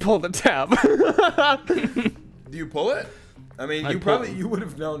 Does he pull the tab? Do you pull it? I mean, I you pull- probably would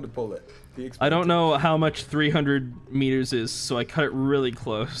have known to pull it. I don't know how much 300 meters is, so I cut it really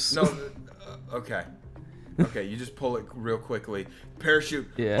close. No. Okay. Okay, you just pull it real quickly. Parachute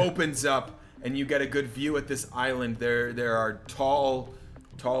opens up, and you get a good view at this island. There are tall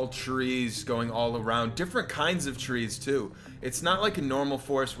trees going all around. Different kinds of trees too. It's not like a normal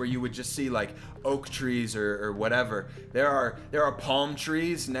forest where you would just see like oak trees or whatever. There are palm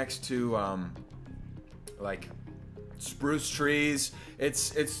trees next to like spruce trees.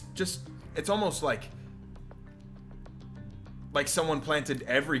 It's almost like someone planted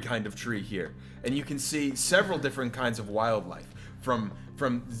every kind of tree here, and you can see several different kinds of wildlife, from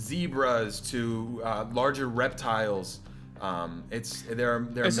zebras to larger reptiles. There are Is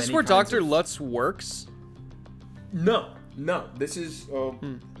this many where kinds Dr. of- Lutz works? No. This is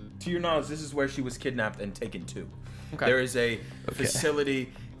to your knowledge, this is where she was kidnapped and taken to. Okay. There is a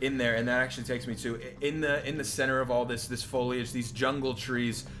facility in there, and that actually takes me to in the center of all this foliage. These jungle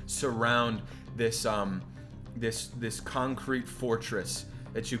trees surround this this concrete fortress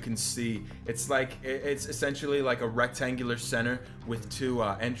that you can see. It's essentially like a rectangular center with two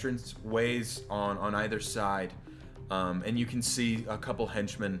entrance ways on either side, and you can see a couple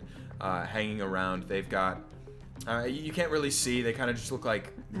henchmen hanging around. They've got you can't really see. They kind of just look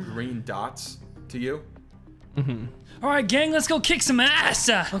like green dots to you. All right, gang, let's go kick some ass.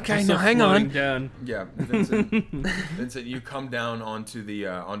 Okay, now hang on. Down. Yeah, Vincent, you come down onto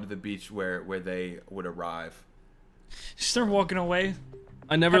the beach where they would arrive. Start walking away.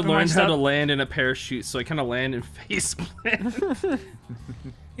 I never Pepper my learned how to stuff. land in a parachute, so I kind of land in face plant.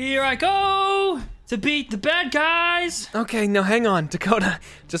 Here I go to beat the bad guys. Okay, now hang on, Dakota.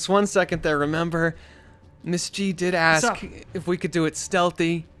 Just 1 second there. Remember, Miss G did ask up? if we could do it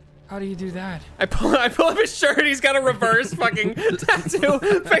stealthy. How do you do that? I pull up his shirt and he's got a reverse fucking tattoo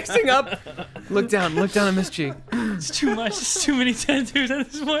facing up. Look down at Miss G. It's too much. It's too many tattoos at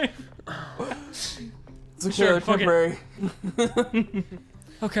this point. Sure, fuck it.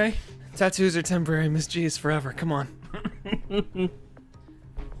 Okay. Tattoos are temporary. Miss G is forever. Come on.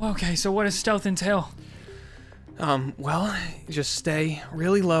 Okay, so what does stealth entail? Well, just stay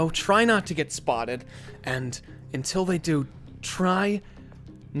really low. Try not to get spotted. And until they do, try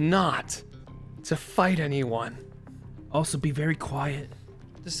not to fight anyone. Also, be very quiet.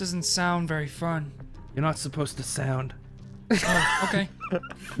 This doesn't sound very fun. You're not supposed to sound. Oh, okay.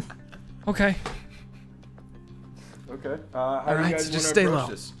 Okay. Okay. How do right, you guys so just want stay to approach low.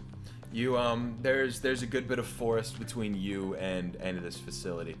 this? You there's a good bit of forest between you and this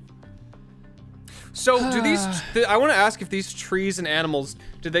facility. So do these? I want to ask if these trees and animals,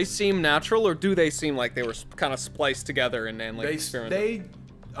 do they seem natural or do they seem like they were kind of spliced together and like experimented?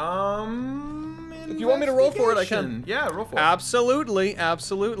 If you want me to roll for it, I can. Yeah, roll for it. Absolutely.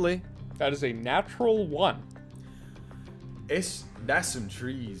 That is a natural 1. That's some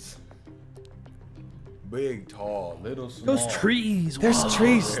trees. Big, tall, little, small. Those trees. There's whoa.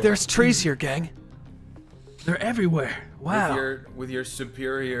 trees. There's trees here, gang. They're everywhere. Wow. With your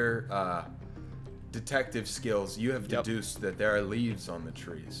superior detective skills, you have deduced that there are leaves on the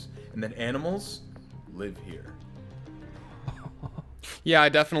trees, and that animals live here. Yeah, I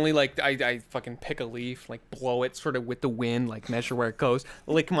definitely I fucking pick a leaf, like blow it sort of with the wind, like measure where it goes,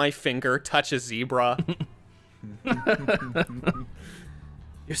 lick my finger, touch a zebra.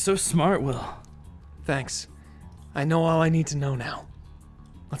 You're so smart, Will. Thanks. I know all I need to know now.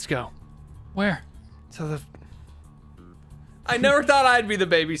 Let's go. Where? To the... I never thought I'd be the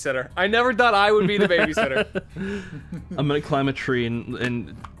babysitter. I never thought I would be the babysitter. I'm gonna climb a tree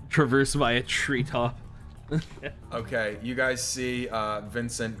and traverse via treetop. Okay, you guys see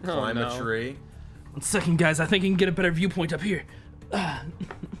Vincent climb a tree. 1 second, guys. I think I can get a better viewpoint up here.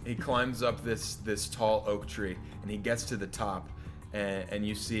 He climbs up this tall oak tree, and he gets to the top, and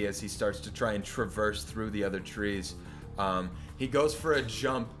you see as he starts to try and traverse through the other trees, he goes for a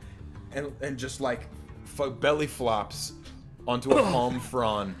jump, and just like belly flops onto a palm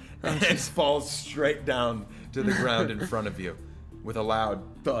frond and falls straight down to the ground in front of you with a loud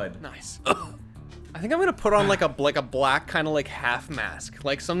thud. Nice. I think I'm gonna put on like a black kind of like half mask,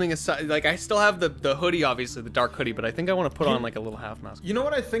 like something aside. Like I still have the hoodie, obviously the dark hoodie, but I think I want to put on like a little half mask. You know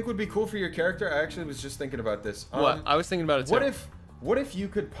what I think would be cool for your character? I actually was just thinking about this. What? I was thinking about it too. What if you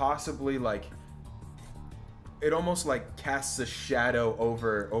could possibly like? It almost like casts a shadow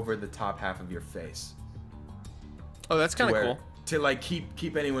over the top half of your face. Oh, that's kind of cool. To like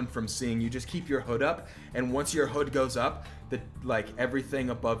keep anyone from seeing you, just keep your hood up, and once your hood goes up, like everything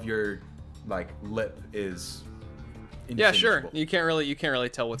above your like lip is yeah, sure. You can't really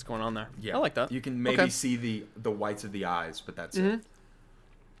tell what's going on there. Yeah, I like that. You can maybe see the whites of the eyes, but that's it.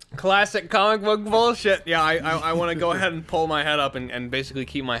 Classic comic book bullshit. Yeah, I want to go ahead and pull my head up and basically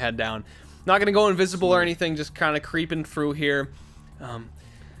keep my head down. Not gonna go invisible or anything, just kind of creeping through here.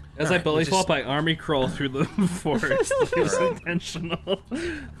 As I belly flop, I army crawl through the forest. It was intentional.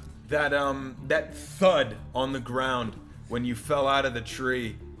 That thud on the ground when you fell out of the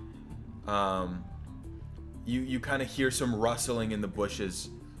tree. You kind of hear some rustling in the bushes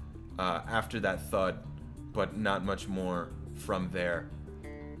after that thud, but not much more from there.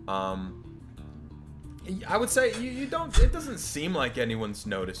 I would say you don't. It doesn't seem like anyone's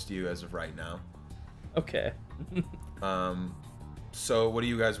noticed you as of right now. Okay. So what do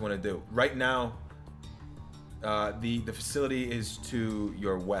you guys want to do right now? The facility is to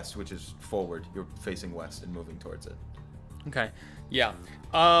your west, which is forward. You're facing west and moving towards it. Okay. Yeah.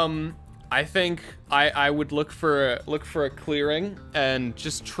 I think I would look for a clearing and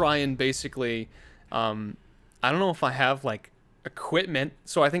just try and basically, I don't know if I have like equipment,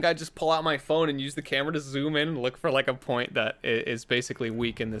 so I think I just pull out my phone and use the camera to zoom in and look for like a point that is basically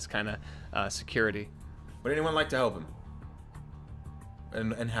weak in this kind of security. Would anyone like to help him?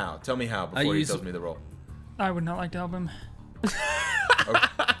 And how? Tell me how before he tells me the role. I would not like to help him.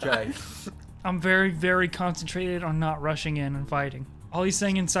 Okay. I'm very, very concentrated on not rushing in and fighting. All he's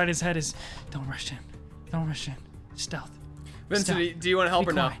saying inside his head is, "Don't rush in. Don't rush in. Stealth." Vincent, Stealth. do you want to help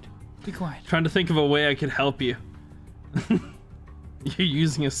or no? Be quiet. Trying to think of a way I could help you. You're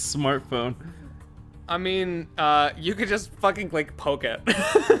using a smartphone. I mean, you could just fucking like poke it.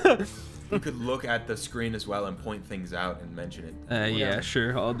 You could look at the screen as well and point things out and mention it. Yeah,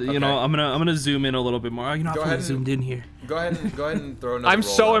 sure. You know, I'm gonna zoom in a little bit more. Oh, you're not fully zoomed in here. Go ahead and throw another I'm roll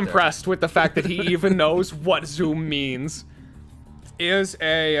so out impressed with the fact that he even knows what zoom means. Is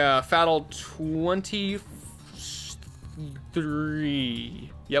a fatal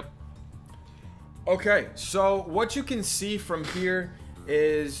 23. Yep. Okay, so what you can see from here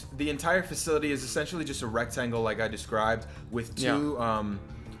is the entire facility is essentially just a rectangle like I described with two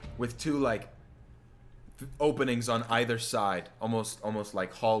like openings on either side, almost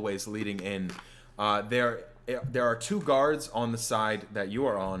like hallways leading in. There are two guards on the side that you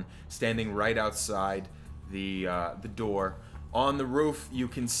are on, standing right outside the door. On the roof, you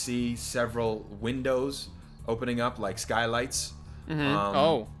can see several windows opening up like skylights.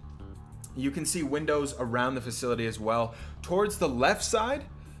 You can see windows around the facility as well. Towards the left side,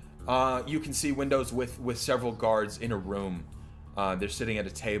 you can see windows with several guards in a room. They're sitting at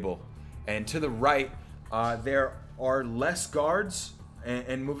a table. And to the right, there are less guards.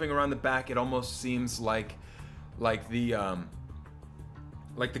 And moving around the back, it almost seems like the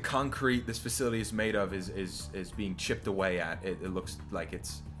concrete this facility is made of is being chipped away at. It looks like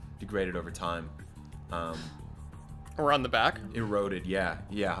it's degraded over time. Around the back? Eroded, yeah,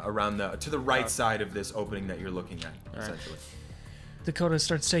 around to the right side of this opening that you're looking at, essentially. Dakota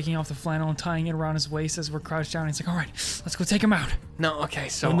starts taking off the flannel and tying it around his waist as we're crouched down. He's like, "All right, let's go take him out." No, okay,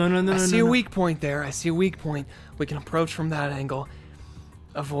 so no, I see a weak point there. I see a weak point. We can approach from that angle.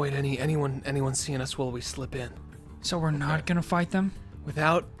 Avoid anyone seeing us while we slip in. So we're not gonna fight them?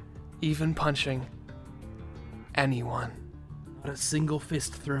 Without even punching anyone. Not a single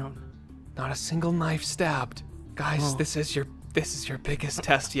fist thrown. Not a single knife stabbed. Guys, this is your biggest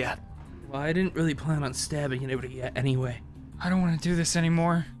test yet. Well, I didn't really plan on stabbing anybody yet anyway. I don't want to do this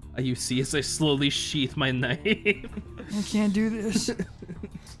anymore. You see as I slowly sheath my knife. I can't do this.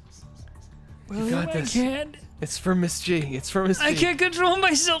 You got this. I can't. It's for Miss G. It's for Miss G. I can't control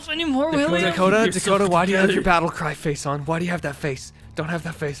myself anymore, William. Dakota, why do you have your battle cry face on? Why do you have that face? Don't have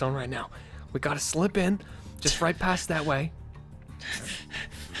that face on right now. We gotta slip in, just right past that way.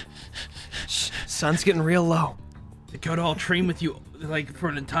 Shh, sun's getting real low. Dakota, I'll train with you like for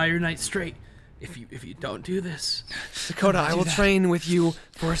an entire night straight. If you don't do this, Dakota, I will train with you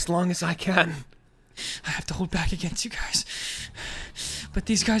for as long as I can. I have to hold back against you guys, but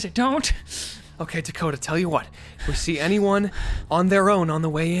these guys I don't. Okay, Dakota, tell you what. If we see anyone on their own on the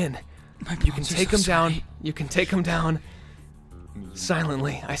way in, you can take them down. You can take them down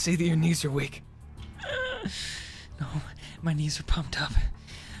silently. I see that your knees are weak. No, my knees are pumped up.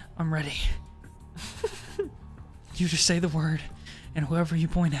 I'm ready. You just say the word, and whoever you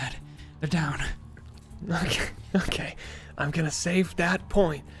point at, they're down. Okay. I'm gonna save that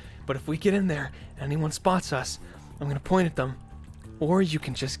point. But if we get in there and anyone spots us, I'm gonna point at them. Or you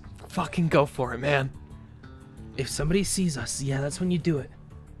can just fucking go for it, man. if somebody sees us, yeah, that's when you do it.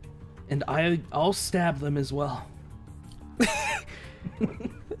 And I'll stab them as well.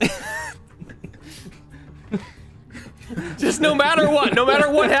 Just no matter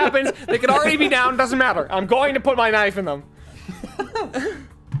what happens, they could already be down, doesn't matter. I'm going to put my knife in them.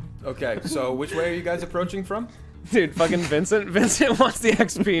 Okay, so which way are you guys approaching from? Dude, fucking Vincent. Vincent wants the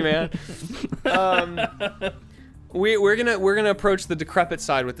XP, man. We're gonna approach the decrepit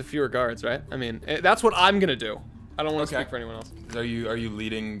side with the fewer guards, right? I mean, that's what I'm gonna do. I don't want to speak for anyone else. Are you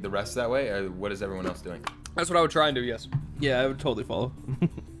leading the rest that way, or what is everyone else doing? That's what I would try and do. Yes. Yeah, I would totally follow.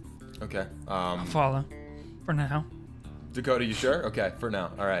 Okay. Follow. For now. Dakota, you sure? Okay, for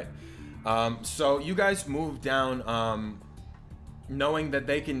now. All right. So you guys move down, knowing that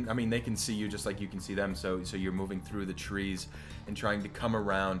they can see you just like you can see them. So you're moving through the trees and trying to come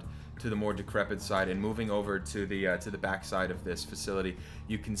around to the more decrepit side and moving over to the back side of this facility.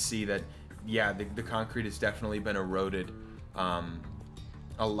 You can see that, yeah, the concrete has definitely been eroded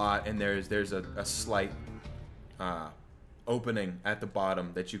a lot, and there's a slight opening at the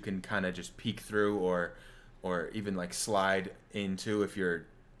bottom that you can kind of just peek through or even like slide into if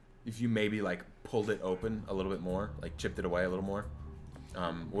you maybe like pulled it open a little bit more, like chipped it away a little more.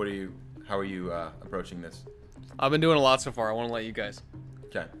 How are you approaching this? I've been doing a lot so far. I want to let you guys.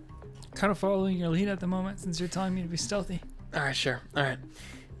 Okay. Kind of following your lead at the moment since you're telling me to be stealthy. All right, sure. All right.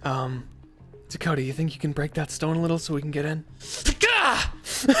 Dakota, you think you can break that stone a little so we can get in?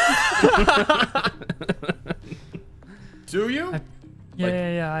 Do you?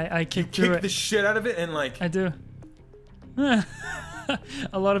 Yeah. I kicked through it. Kick the shit out of it and like. I do.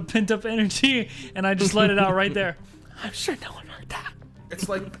 A lot of pent up energy, and I just let it out right there. I'm sure no one heard that. It's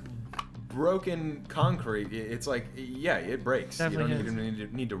like broken concrete. It's like, yeah, it breaks. Definitely you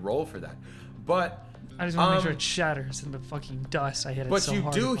don't need to roll for that. But I just want to make sure it shatters in the fucking dust. I hit it but so you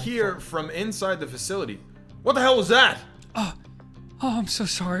hard. do hear from inside the facility. What the hell was that? Oh, I'm so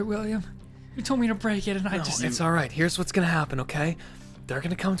sorry, William. You told me to break it, and I just. It's all right. Here's what's gonna happen, okay? They're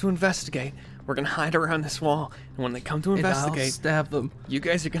gonna come to investigate. We're gonna hide around this wall, and when they come to investigate, and I'll stab them. You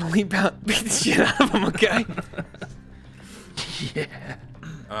guys are gonna leap out, beat the shit out of them, okay?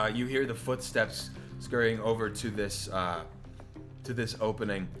 Yeah. You hear the footsteps scurrying over to this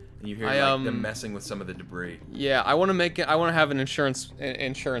opening, and you hear like, them messing with some of the debris. Yeah, I want to have an insurance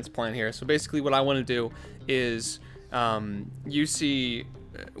plan here. So basically, what I want to do is, you see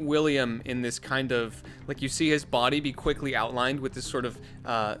William in this kind of, like, you see his body be quickly outlined with this sort of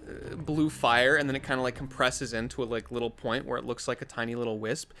blue fire, and then it kind of like compresses into a like little point where it looks like a tiny little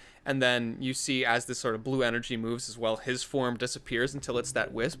wisp, and then you see as this sort of blue energy moves as well, his form disappears until it's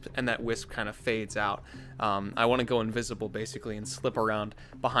that wisp, and that wisp kind of fades out. I want to go invisible basically and slip around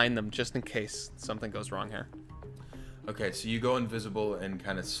behind them just in case something goes wrong here. Okay, so you go invisible and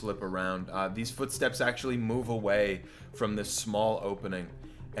kind of slip around. These footsteps actually move away from this small opening,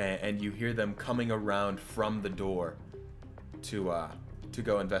 and you hear them coming around from the door to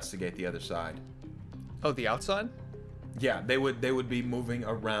go investigate the other side. Oh, the outside? Yeah, they would be moving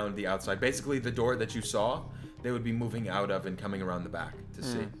around the outside. Basically, the door that you saw, they would be moving out of and coming around the back to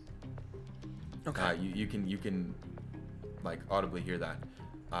see. Okay. You can like audibly hear that.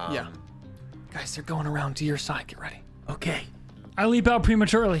 Yeah. Guys, they're going around to your side. Get ready. Okay. I leap out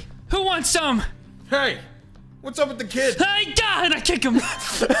prematurely. Who wants some? Hey, what's up with the kid? Hey, God! And I kick him.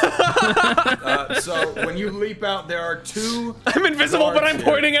 So when you leap out, there are two. I'm invisible, but I'm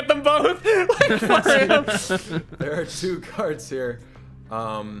pointing at them both. There are two guards here.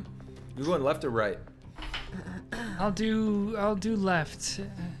 You going left or right? I'll do left.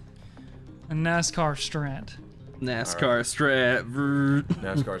 A NASCAR strand. NASCAR strat.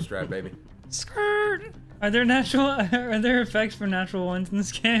 NASCAR strat, baby. Skirt. Are there effects for natural ones in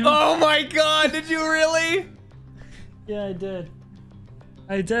this game? Oh my God! Did you really? Yeah, I did.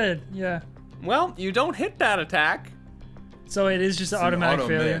 I did, yeah. Well, you don't hit that attack. So it is just an It's automatic auto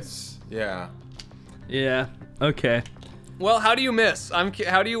failure. miss. Yeah. Yeah. Okay. Well, how do you miss? How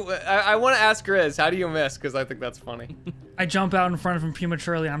do you? I want to ask Grizz, how do you miss? Because I think that's funny. I jump out in front of him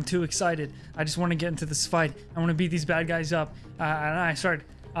prematurely. I'm too excited. I just want to get into this fight. I want to beat these bad guys up. And I start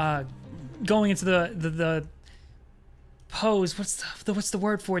going into the pose. What's the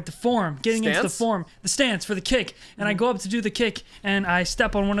word for it? The form. Getting into the form. The stance for the kick. And I go up to do the kick, and I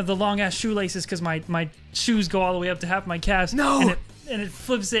step on one of the long ass shoelaces because my shoes go all the way up to half my calves. No. And it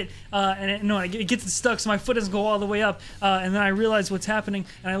flips it, it gets it stuck, so my foot doesn't go all the way up. And then I realize what's happening,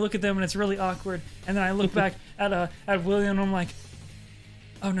 and I look at them, and it's really awkward. And then I look back at William, and I'm like,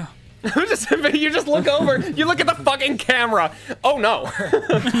 oh no. You just look over. You look at the fucking camera. Oh no. All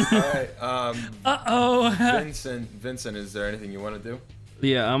right. Uh-oh. Vincent, is there anything you want to do?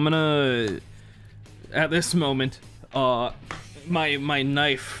 Yeah, I'm gonna. At this moment, my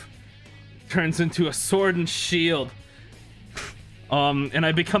knife turns into a sword and shield. And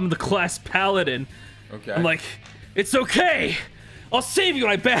I become the class paladin. Okay. I'm like, it's okay. I'll save you.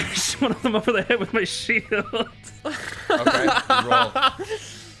 And I bash one of them over the head with my shield. Okay. Roll.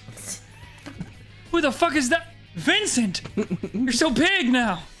 Who the fuck is that? Vincent! You're so big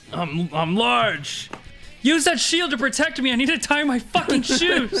now. I'm large. Use that shield to protect me. I need to tie my fucking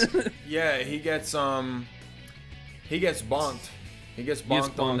shoes. Yeah, he gets bonked. He gets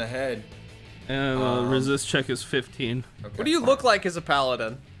bonked on the head. And resist check is 15. Okay, What do you look like as a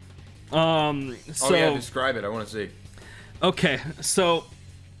paladin? So Oh yeah, describe it. I want to see. okay, so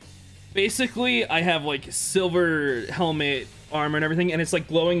basically I have like silver helmet, armor, and everything, and it's like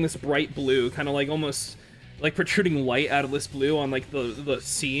glowing this bright blue, kind of like almost like protruding light out of this blue on like the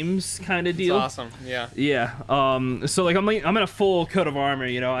seams kind of deal. It's awesome. Yeah. Yeah. So like I'm in a full coat of armor,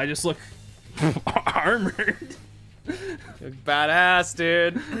 you know. I just look armored. You look badass,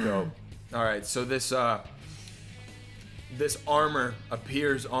 dude. Dope. All right, so this armor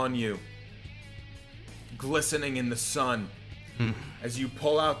appears on you, glistening in the sun, as you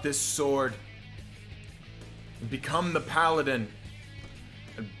pull out this sword and become the paladin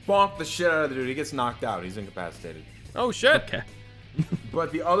and bonk the shit out of the dude. He gets knocked out. He's incapacitated. Oh shit. Okay.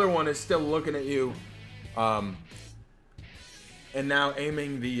 But the other one is still looking at you, and now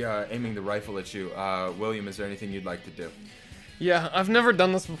aiming the rifle at you. William, is there anything you'd like to do? Yeah, I've never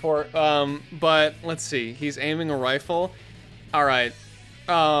done this before, but let's see. He's aiming a rifle. All right.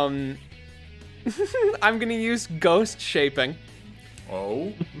 I'm gonna use ghost shaping.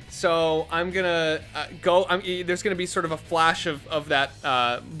 Oh. So I'm gonna there's gonna be sort of a flash of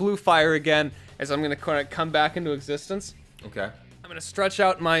that blue fire again as I'm gonna kind of come back into existence. Okay. I'm gonna stretch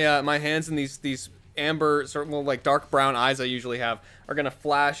out my my hands, and these amber sort of like dark brown eyes I usually have are gonna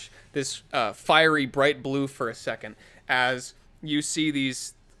flash this fiery bright blue for a second as you see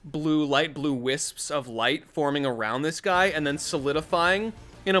these light blue wisps of light forming around this guy and then solidifying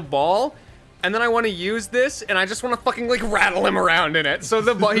in a ball. And then I want to use this, and I just want to fucking like rattle him around in it. So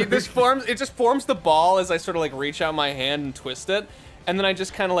it just forms the ball as I sort of like reach out my hand and twist it, and then I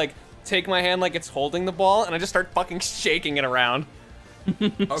just kind of like take my hand like it's holding the ball, and I just start fucking shaking it around.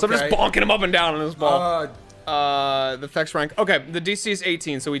 Okay. So I'm just bonking him up and down on this ball. The effects rank. Okay, the DC is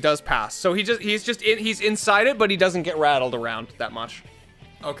 18, so he does pass. So he's inside it, but he doesn't get rattled around that much.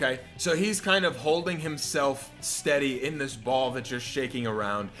 Okay, so he's kind of holding himself steady in this ball that you're shaking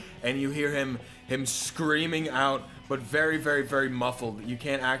around, and you hear him screaming out, but very, very, very muffled. You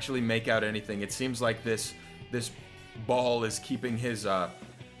can't actually make out anything. It seems like this ball is keeping his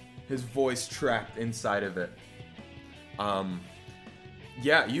voice trapped inside of it.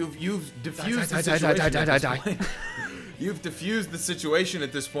 Yeah, you've diffused the situation at this point. You've diffused the situation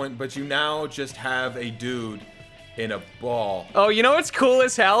at this point, but you now just have a dude in a ball. Oh, you know what's cool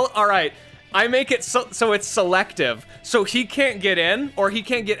as hell? All right, I make it so it's selective, so he can't get in or he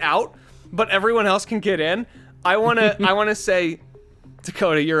can't get out, but everyone else can get in. I wanna say,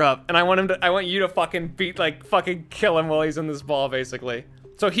 Dakota, you're up, and I want you to fucking fucking kill him while he's in this ball, basically.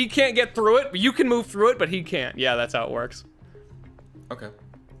 So he can't get through it. You can move through it, but he can't. Yeah, that's how it works. Okay.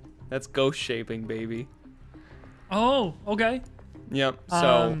 That's ghost shaping, baby. Oh, okay. Yep.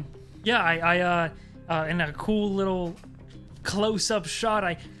 So. Yeah, I in a cool little close-up shot,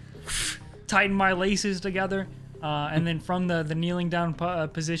 I tighten my laces together, and then from the kneeling down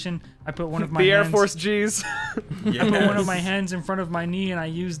position, I put one of my the hands, Air Force G's. I put one of my hands in front of my knee, and I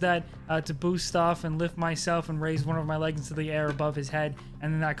use that to boost off and lift myself and raise one of my legs into the air above his head,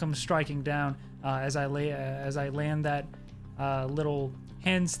 and then that comes striking down as I land that little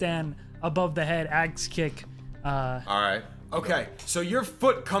handstand above the head axe kick. All right. Okay, so your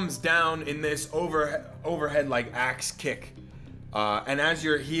foot comes down in this overhead like axe kick, and as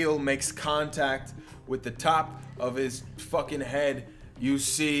your heel makes contact with the top of his fucking head, you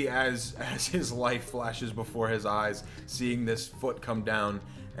see as his life flashes before his eyes, seeing this foot come down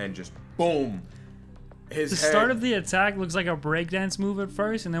and just boom. The start of the attack looks like a breakdance move at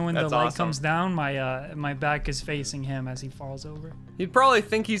first, and then when the leg comes down, my back is facing him as he falls over. You'd probably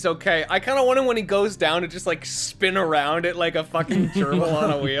think he's okay. I kind of want him when he goes down to just like spin around it like a fucking gerbil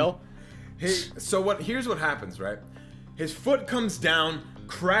on a wheel. Here's what happens, right? His foot comes down,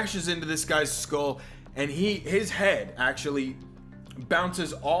 crashes into this guy's skull, and his head actually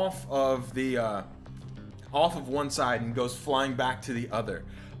bounces off of one side and goes flying back to the other.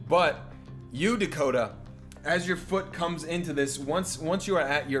 But you, Dakota, as your foot comes into this, once you are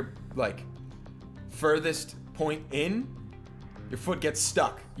at your like furthest point in, your foot gets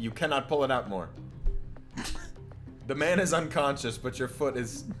stuck. You cannot pull it out more. The man is unconscious, but your foot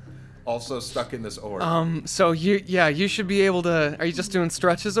is also stuck in this orb. So you should be able to. Are you just doing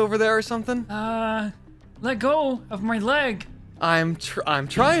stretches over there or something? Let go of my leg. I'm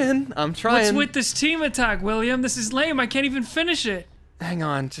trying. What's with this team attack, William? This is lame. I can't even finish it. Hang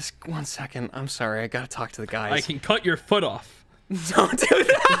on, just 1 second. I'm sorry, I gotta talk to the guys. I can cut your foot off. Don't do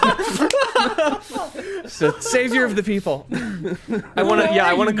that. So, savior of the people. I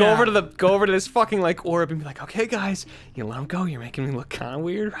wanna go over to this fucking like orb and be like, okay, guys, you let him go. You're making me look kind of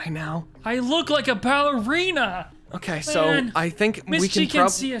weird right now. I look like a ballerina. Okay, Man. so I think Miss we G can can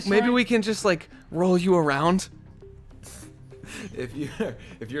see us, maybe right? we can just like roll you around.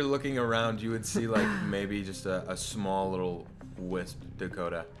 If you're looking around, you would see like maybe just a small little wisp,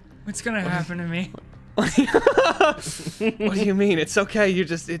 Dakota. What's gonna happen to me? What do you mean? It's okay.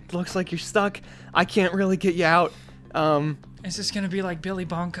 It looks like you're stuck. I can't really get you out. Is this gonna be like Billy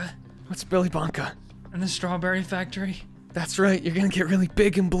Bonka What's Billy Bonka? and the Strawberry Factory? That's right. You're gonna get really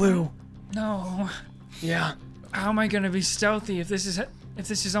big and blue. No. Yeah. How am I gonna be stealthy if this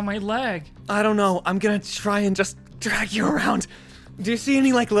is on my leg? I don't know. I'm gonna try and just drag you around. Do you see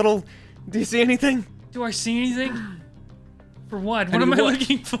any like little? Do you see anything? Do I see anything? For what? What am I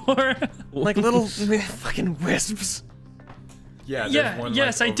looking for? Like little fucking wisps. Yeah. There's Yeah. one,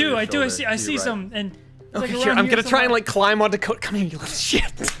 Yes, like, I over do. your I do. shoulder I to your see right. some. And Okay, like sure. I'm here gonna try and somewhere. like climb on Dakota. Come here, you little shit.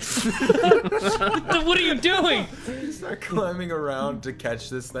 What are you doing? You start climbing around to catch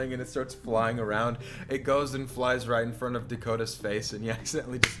this thing, and it starts flying around. It goes and flies right in front of Dakota's face, and you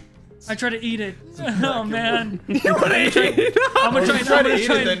accidentally just. I try to eat it. Oh man. You wanna eat it? I'm gonna try. Try to eat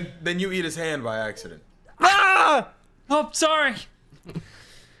it, then you eat his hand by accident. Ah! Oh, sorry.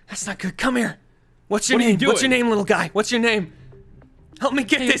 That's not good. Come here. What's your What are you name? What's your doing? name, little guy? What's your name? Help me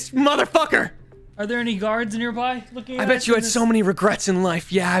get this motherfucker. Are there any guards nearby looking at I bet us you in had this- so many regrets in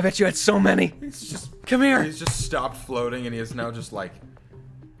life. Yeah, I bet you had so many. Come here. He's just stopped floating, and he is now just like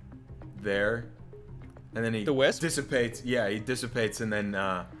there, and then he The wisp? dissipates. Yeah, he dissipates, and then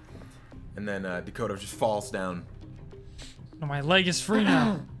Dakota just falls down. Oh, my leg is free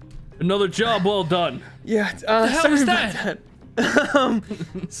now. Another job well done. Yeah, hell sorry was about that? that.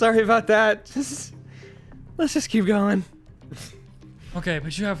 Sorry about that. Let's just keep going. Okay,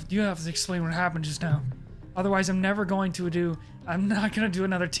 but you have to explain what happened just now. Otherwise, I'm not gonna do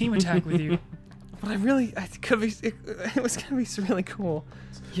another team attack with you. But it was gonna be really cool.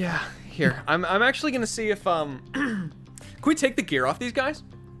 Yeah, here. I'm actually gonna see if can we take the gear off these guys?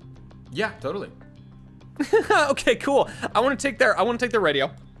 Yeah, totally. Okay, cool. I want to take their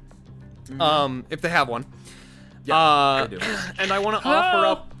radio. If they have one. Yeah, they do. And I want to offer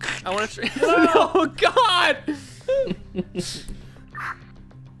up. I want to. Oh God!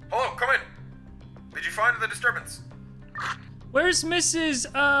 Hello, come in. Did you find the disturbance? Where's Mrs.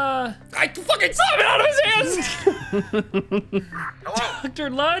 I fucking saw it out of his hands. Hello, Dr.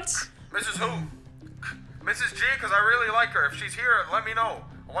 Lutz? Mrs. Who? Mrs. G, because I really like her. If she's here, let me know.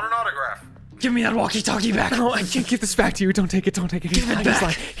 I want an autograph. Give me that walkie-talkie back. No, I can't give this back to you. Don't take it. Don't take it.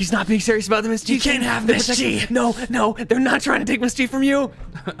 He's not being serious about the Miss G. You can't have Miss G. No, they're not trying to take Miss G from you.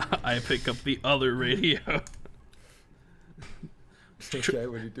 I pick up the other radio. Okay,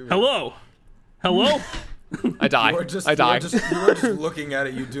 what are you doing? Hello? Hello? I die. You are just looking at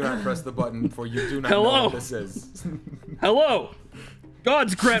it. You do not press the button, for you do not know Hello? what this is. Hello?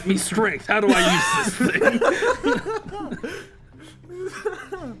 Gods grant me strength. How do I use this thing?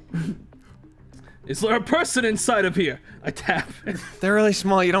 Is there a person inside of here? I tap it. They're really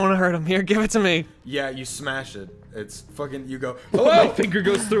small. You don't want to hurt them. Here, give it to me. Yeah, you smash it. It's fucking. You go. My Hello. finger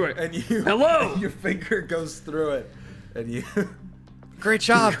goes through it. And you. Hello? Your finger goes through it, and you. Great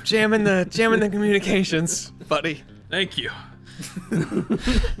job, jamming the communications, buddy. Thank you.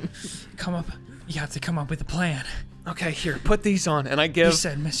 Come up. You have to come up with a plan. Okay, here, put these on, and I give. You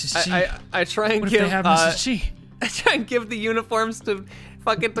said Mrs. G. I try and What give. if they have Mrs. G? I try and give the uniforms to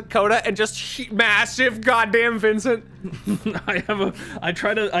fucking Dakota and just massive goddamn Vincent. I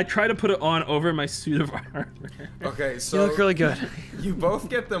try to put it on over my suit of armor. Okay, so You look really good. You both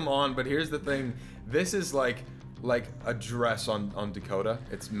get them on, but here's the thing: this is like a dress on Dakota.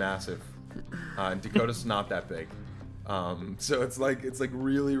 It's massive. And Dakota's not that big. So it's like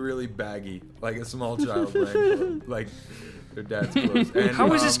really baggy, like a small child wearing like their dad's clothes. And,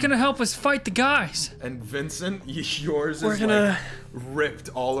 How is this gonna help us fight the guys? And Vincent, yours is like ripped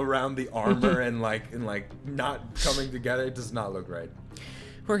all around the armor and like not coming together. It does not look right.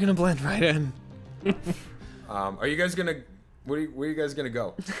 We're gonna blend right in. Are you guys gonna? Where are you guys gonna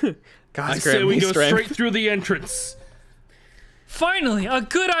go? I say we go straight through the entrance. Finally, a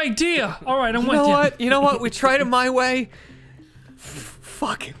good idea. All right, I'm with you. You know what? We tried it my way.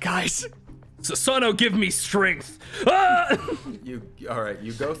 Fuck it, guys. Susano, give me strength. Ah! All right,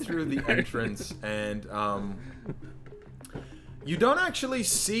 you go through the entrance and you don't actually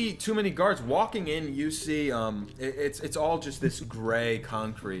see too many guards. Walking in, you see it's all just this gray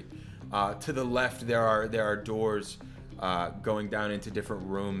concrete. To the left, there are doors going down into different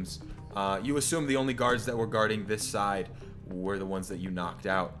rooms. You assume the only guards that were guarding this side were the ones that you knocked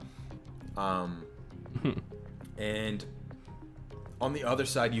out. And on the other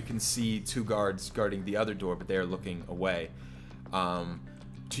side, you can see 2 guards guarding the other door, but they are looking away.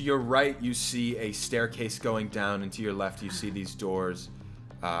 To your right, you see a staircase going down, and to your left, you see these doors,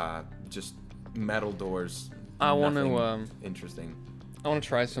 just metal doors. I want to interesting. I want to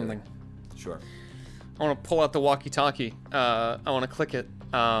try something. Sure. I want to pull out the walkie-talkie. I want to click it,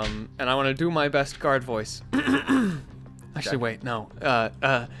 and I want to do my best guard voice. Actually, wait, no.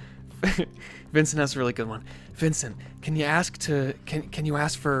 Vincent has a really good one. Vincent, can you ask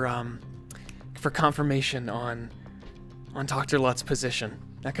for confirmation on Dr. Lutz's position?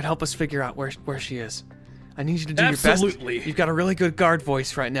 That could help us figure out where she is. I need you to do your best. Absolutely. You've got a really good guard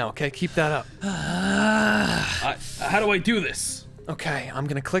voice right now. Okay, keep that up. How do I do this? Okay, I'm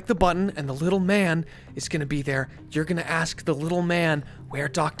gonna click the button, and the little man is gonna be there. You're gonna ask the little man where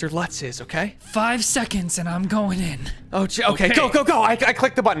Dr. Lutz is, okay? 5 seconds, and I'm going in. Oh, okay, go! I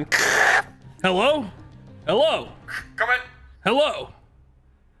clicked the button. Hello? Hello? Come in. Hello?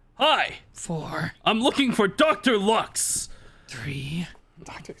 Hi. 4. I'm looking for Dr. Lux. 3.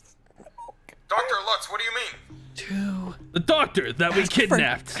 Dr. Lutz, what do you mean? 2. The doctor that we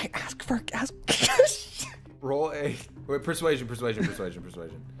kidnapped. Ask for. Roll a persuasion.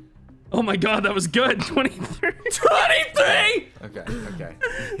 Oh my god, that was good. 23. 23! Okay.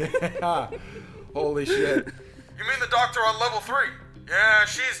 Yeah. Holy shit. You mean the doctor on level 3? Yeah,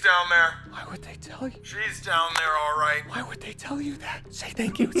 she's down there. Why would they tell you? She's down there, all right. Why would they tell you that? Say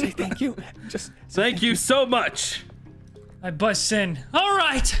thank you. Say thank you. Just. Thank you so much. I bust in. All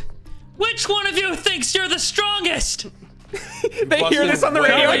right. Which one of you thinks you're the strongest? They hear this on the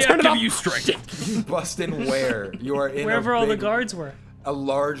radio. I Turn it give off. you strength. You bust in where? You are in Wherever all the guards were. A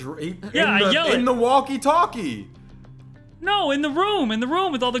large. Yeah, I yell it. In the walkie-talkie. No, in the room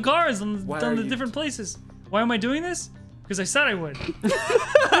with all the guards on Why the are you- different places. Why am I doing this? Because I said I would.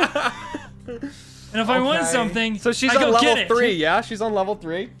 And if I want something, So she's I go on get level it. 3, yeah? She's on level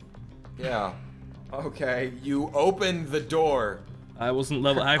 3. Yeah. Okay. You open the door. I haven't been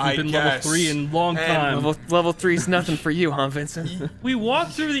level guess. 3 in a long And time. Level 3's nothing for you, huh, Vincent? We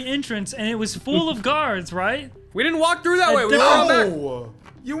walked through the entrance and it was full of guards, right? We didn't walk through that way. We different- went back. No!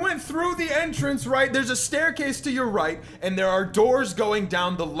 You went through the entrance, right? There's a staircase to your right, and there are doors going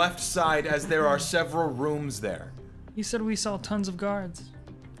down the left side as there are several rooms there. You said we saw tons of guards.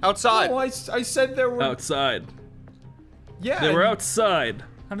 Outside. Oh, I said there were... Outside. Yeah. They were outside.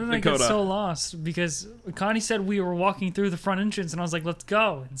 How did I get so lost? Because Connie said we were walking through the front entrance, and I was like, "Let's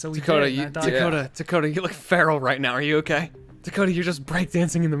go." And so we Dakota, did. and I thought, Dakota, you look feral right now. Are you okay? Dakota, you're just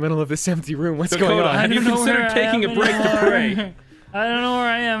breakdancing in the middle of this empty room. What's Dakota, going on? have you I don't know considered where I taking am a break to anymore. pray? I don't know where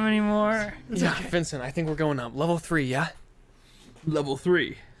I am anymore. Yeah, Vincent, I think we're going up. Level 3, yeah? Level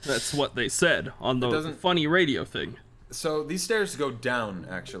 3. That's what they said on the doesn't- funny radio thing. So these stairs go down,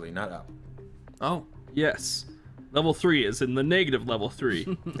 actually, not up. Oh. Yes. Level 3 is in the negative level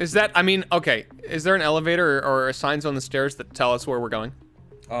 3. Is that, I mean, okay. Is there an elevator or signs on the stairs that tell us where we're going?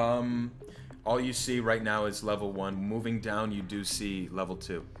 All you see right now is level 1. Moving down, you do see level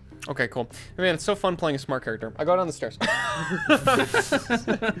 2. Okay, cool. Man, it's so fun playing a smart character. I go down the stairs.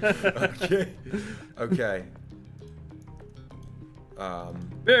 Okay. Okay.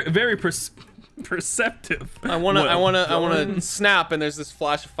 Very perceptive. I wanna snap, and there's this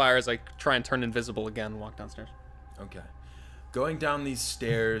flash of fire as I try and turn invisible again and walk downstairs. Okay. Going down these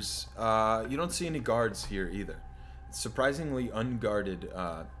stairs, you don't see any guards here either. surprisingly unguarded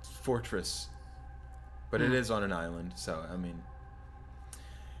fortress, but it is on an island, so I mean.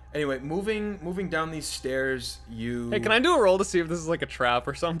 Anyway, moving down these stairs, you. Hey, can I do a roll to see if this is like a trap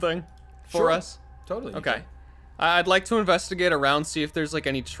or something for us? Totally. Okay. I'd like to investigate around, see if there's like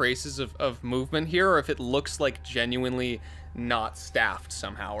any traces of movement here, or if it looks like genuinely not staffed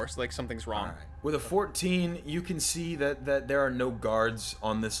somehow, or like something's wrong. All right. With a 14, you can see that there are no guards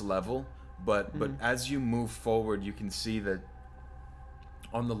on this level, but as you move forward, you can see that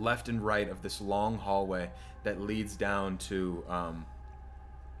on the left and right of this long hallway that leads down to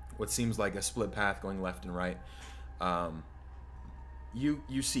what seems like a split path going left and right,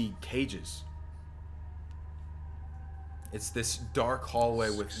 you see cages. It's this dark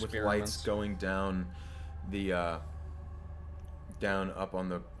hallway with lights going down the down up on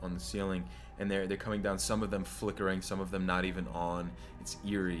the ceiling, and they're coming down. Some of them flickering, some of them not even on. It's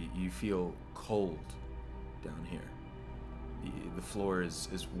eerie. You feel cold down here. The floor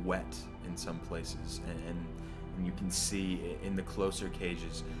is wet in some places, and you can see in the closer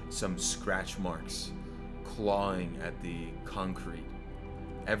cages some scratch marks clawing at the concrete.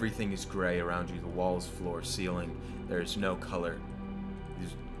 Everything is gray around you. The walls, floor, ceiling. There's no color.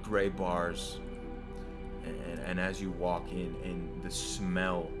 These gray bars. And as you walk in, the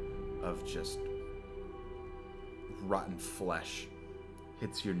smell of just rotten flesh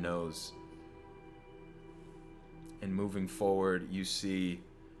hits your nose. And moving forward, you see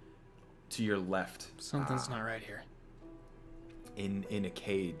to your left. Something's not right here. In a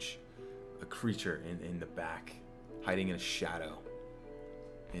cage, a creature in the back, hiding in a shadow.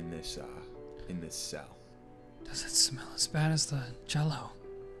 In this cell. Does it smell as bad as the Jello?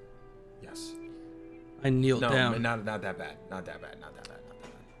 Yes. I kneel down. No, not that bad. Not that bad.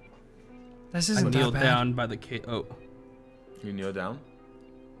 This I isn't kneel that bad. down by the cage. Oh. You kneel down?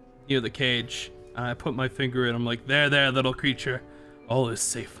 Near the cage. I put my finger in. I'm like, there, little creature. All is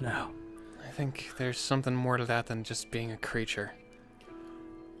safe now. I think there's something more to that than just being a creature.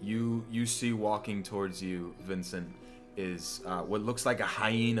 You see walking towards you, Vincent, is what looks like a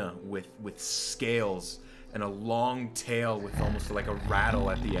hyena with scales and a long tail with almost like a rattle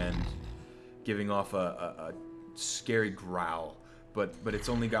at the end, giving off a scary growl. But it's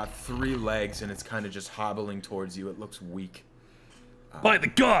only got 3 legs and it's kind of just hobbling towards you. It looks weak. By the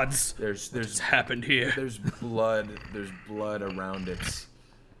gods! What's happened here? There's blood. There's blood around its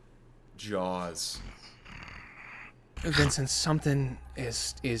jaws. Vincent, something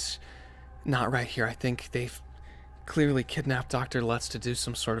is not right here. I think they've clearly kidnapped Dr. Lutz to do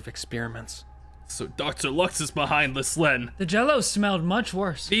some sort of experiments. So Dr. Lutz is behind this, Len. The Jello smelled much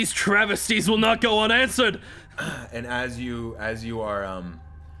worse. These travesties will not go unanswered. And as you are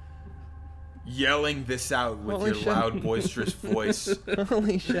yelling this out with Holy your shit. loud, boisterous voice,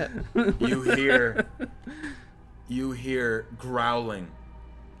 Holy shit. you hear growling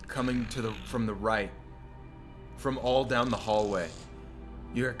coming from the right, from all down the hallway.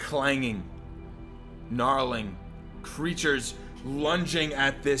 You hear clanging, gnarling, creatures lunging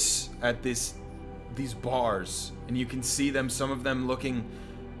at these bars, and you can see them, some of them looking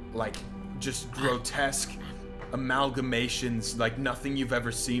like just grotesque amalgamations like nothing you've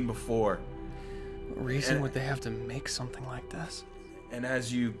ever seen before. What reason would they have to make something like this? And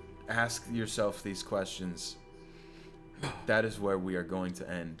as you ask yourself these questions, that is where we are going to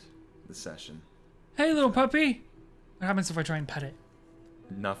end the session. Hey, little puppy. What happens if I try and pet it?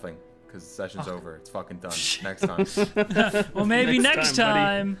 Nothing, because the session's over. It's fucking done. Next time. Well, maybe next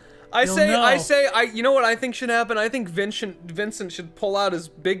time. I You'll say, know. you know what I think should happen? I think Vincent should pull out his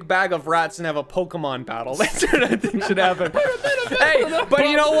big bag of rats and have a Pokemon battle. That's what I think should happen. Hey, but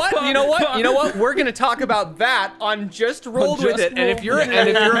you know what? We're gonna talk about that on Just Rolled with It. And if you're a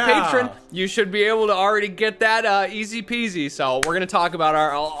patron, you should be able to already get that easy peasy. So we're gonna talk about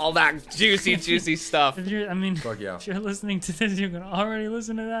all that juicy stuff. Fuck yeah. If you're listening to this, you can already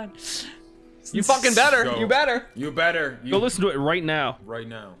listen to that. You fucking better. Go. You better. You better. Go listen to it right now. Right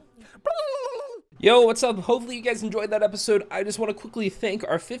now. Yo, what's up? Hopefully you guys enjoyed that episode. I just want to quickly thank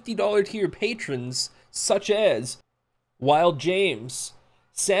our $50 tier patrons, such as Wild James,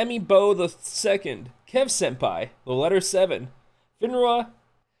 Sammy Bo II, Kev Senpai, The Letter 7, Finra,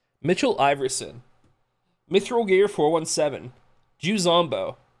 Mitchell Iverson, Mithril Gear 417, Jew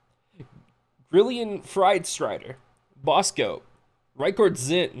Zombo, Brilliant Fried Strider, Boss Goat, Rycord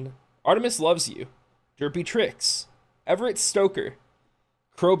Zinn, Artemis Loves You, Derpy Tricks, Everett Stoker,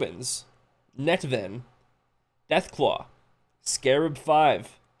 Krobins, Netven, Deathclaw, Scarab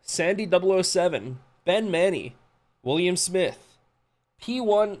 5, Sandy 007, Ben Manny, William Smith,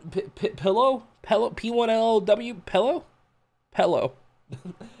 P1 Pillow, P1LW Pello,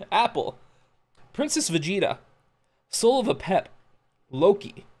 Apple, Princess Vegeta, Soul of a Pep,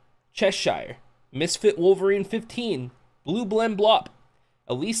 Loki, Cheshire, Misfit Wolverine 15, Blue Blend Blop,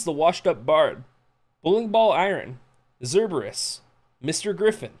 Elise the Washed Up Bard, Bowling Ball Iron, Zerberus, Mr.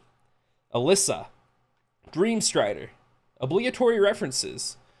 Griffin, Alyssa, Dreamstrider, Obligatory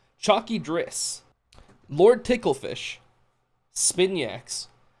References, Chalky Driss, Lord Ticklefish, Spinyax,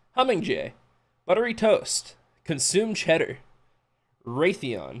 Humming Jay, Buttery Toast, Consume Cheddar,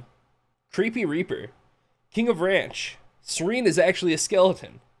 Raytheon, Creepy Reaper, King of Ranch, Serene is actually a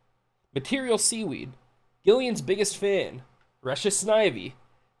skeleton, Material Seaweed, Gillian's Biggest Fan, Russia Snivy,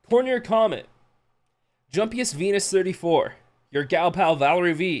 Cornier Comet, Jumpiest Venus 34, Your Gal Pal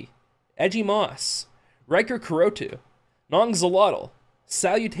Valerie V, Edgy Moss, Riker Kurotu, Nong Zalotl,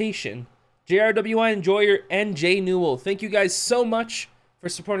 Salutation, JRWI Enjoyer, and Jay Newell. Thank you guys so much for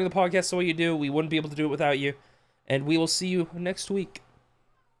supporting the podcast the way you do. We wouldn't be able to do it without you. And we will see you next week.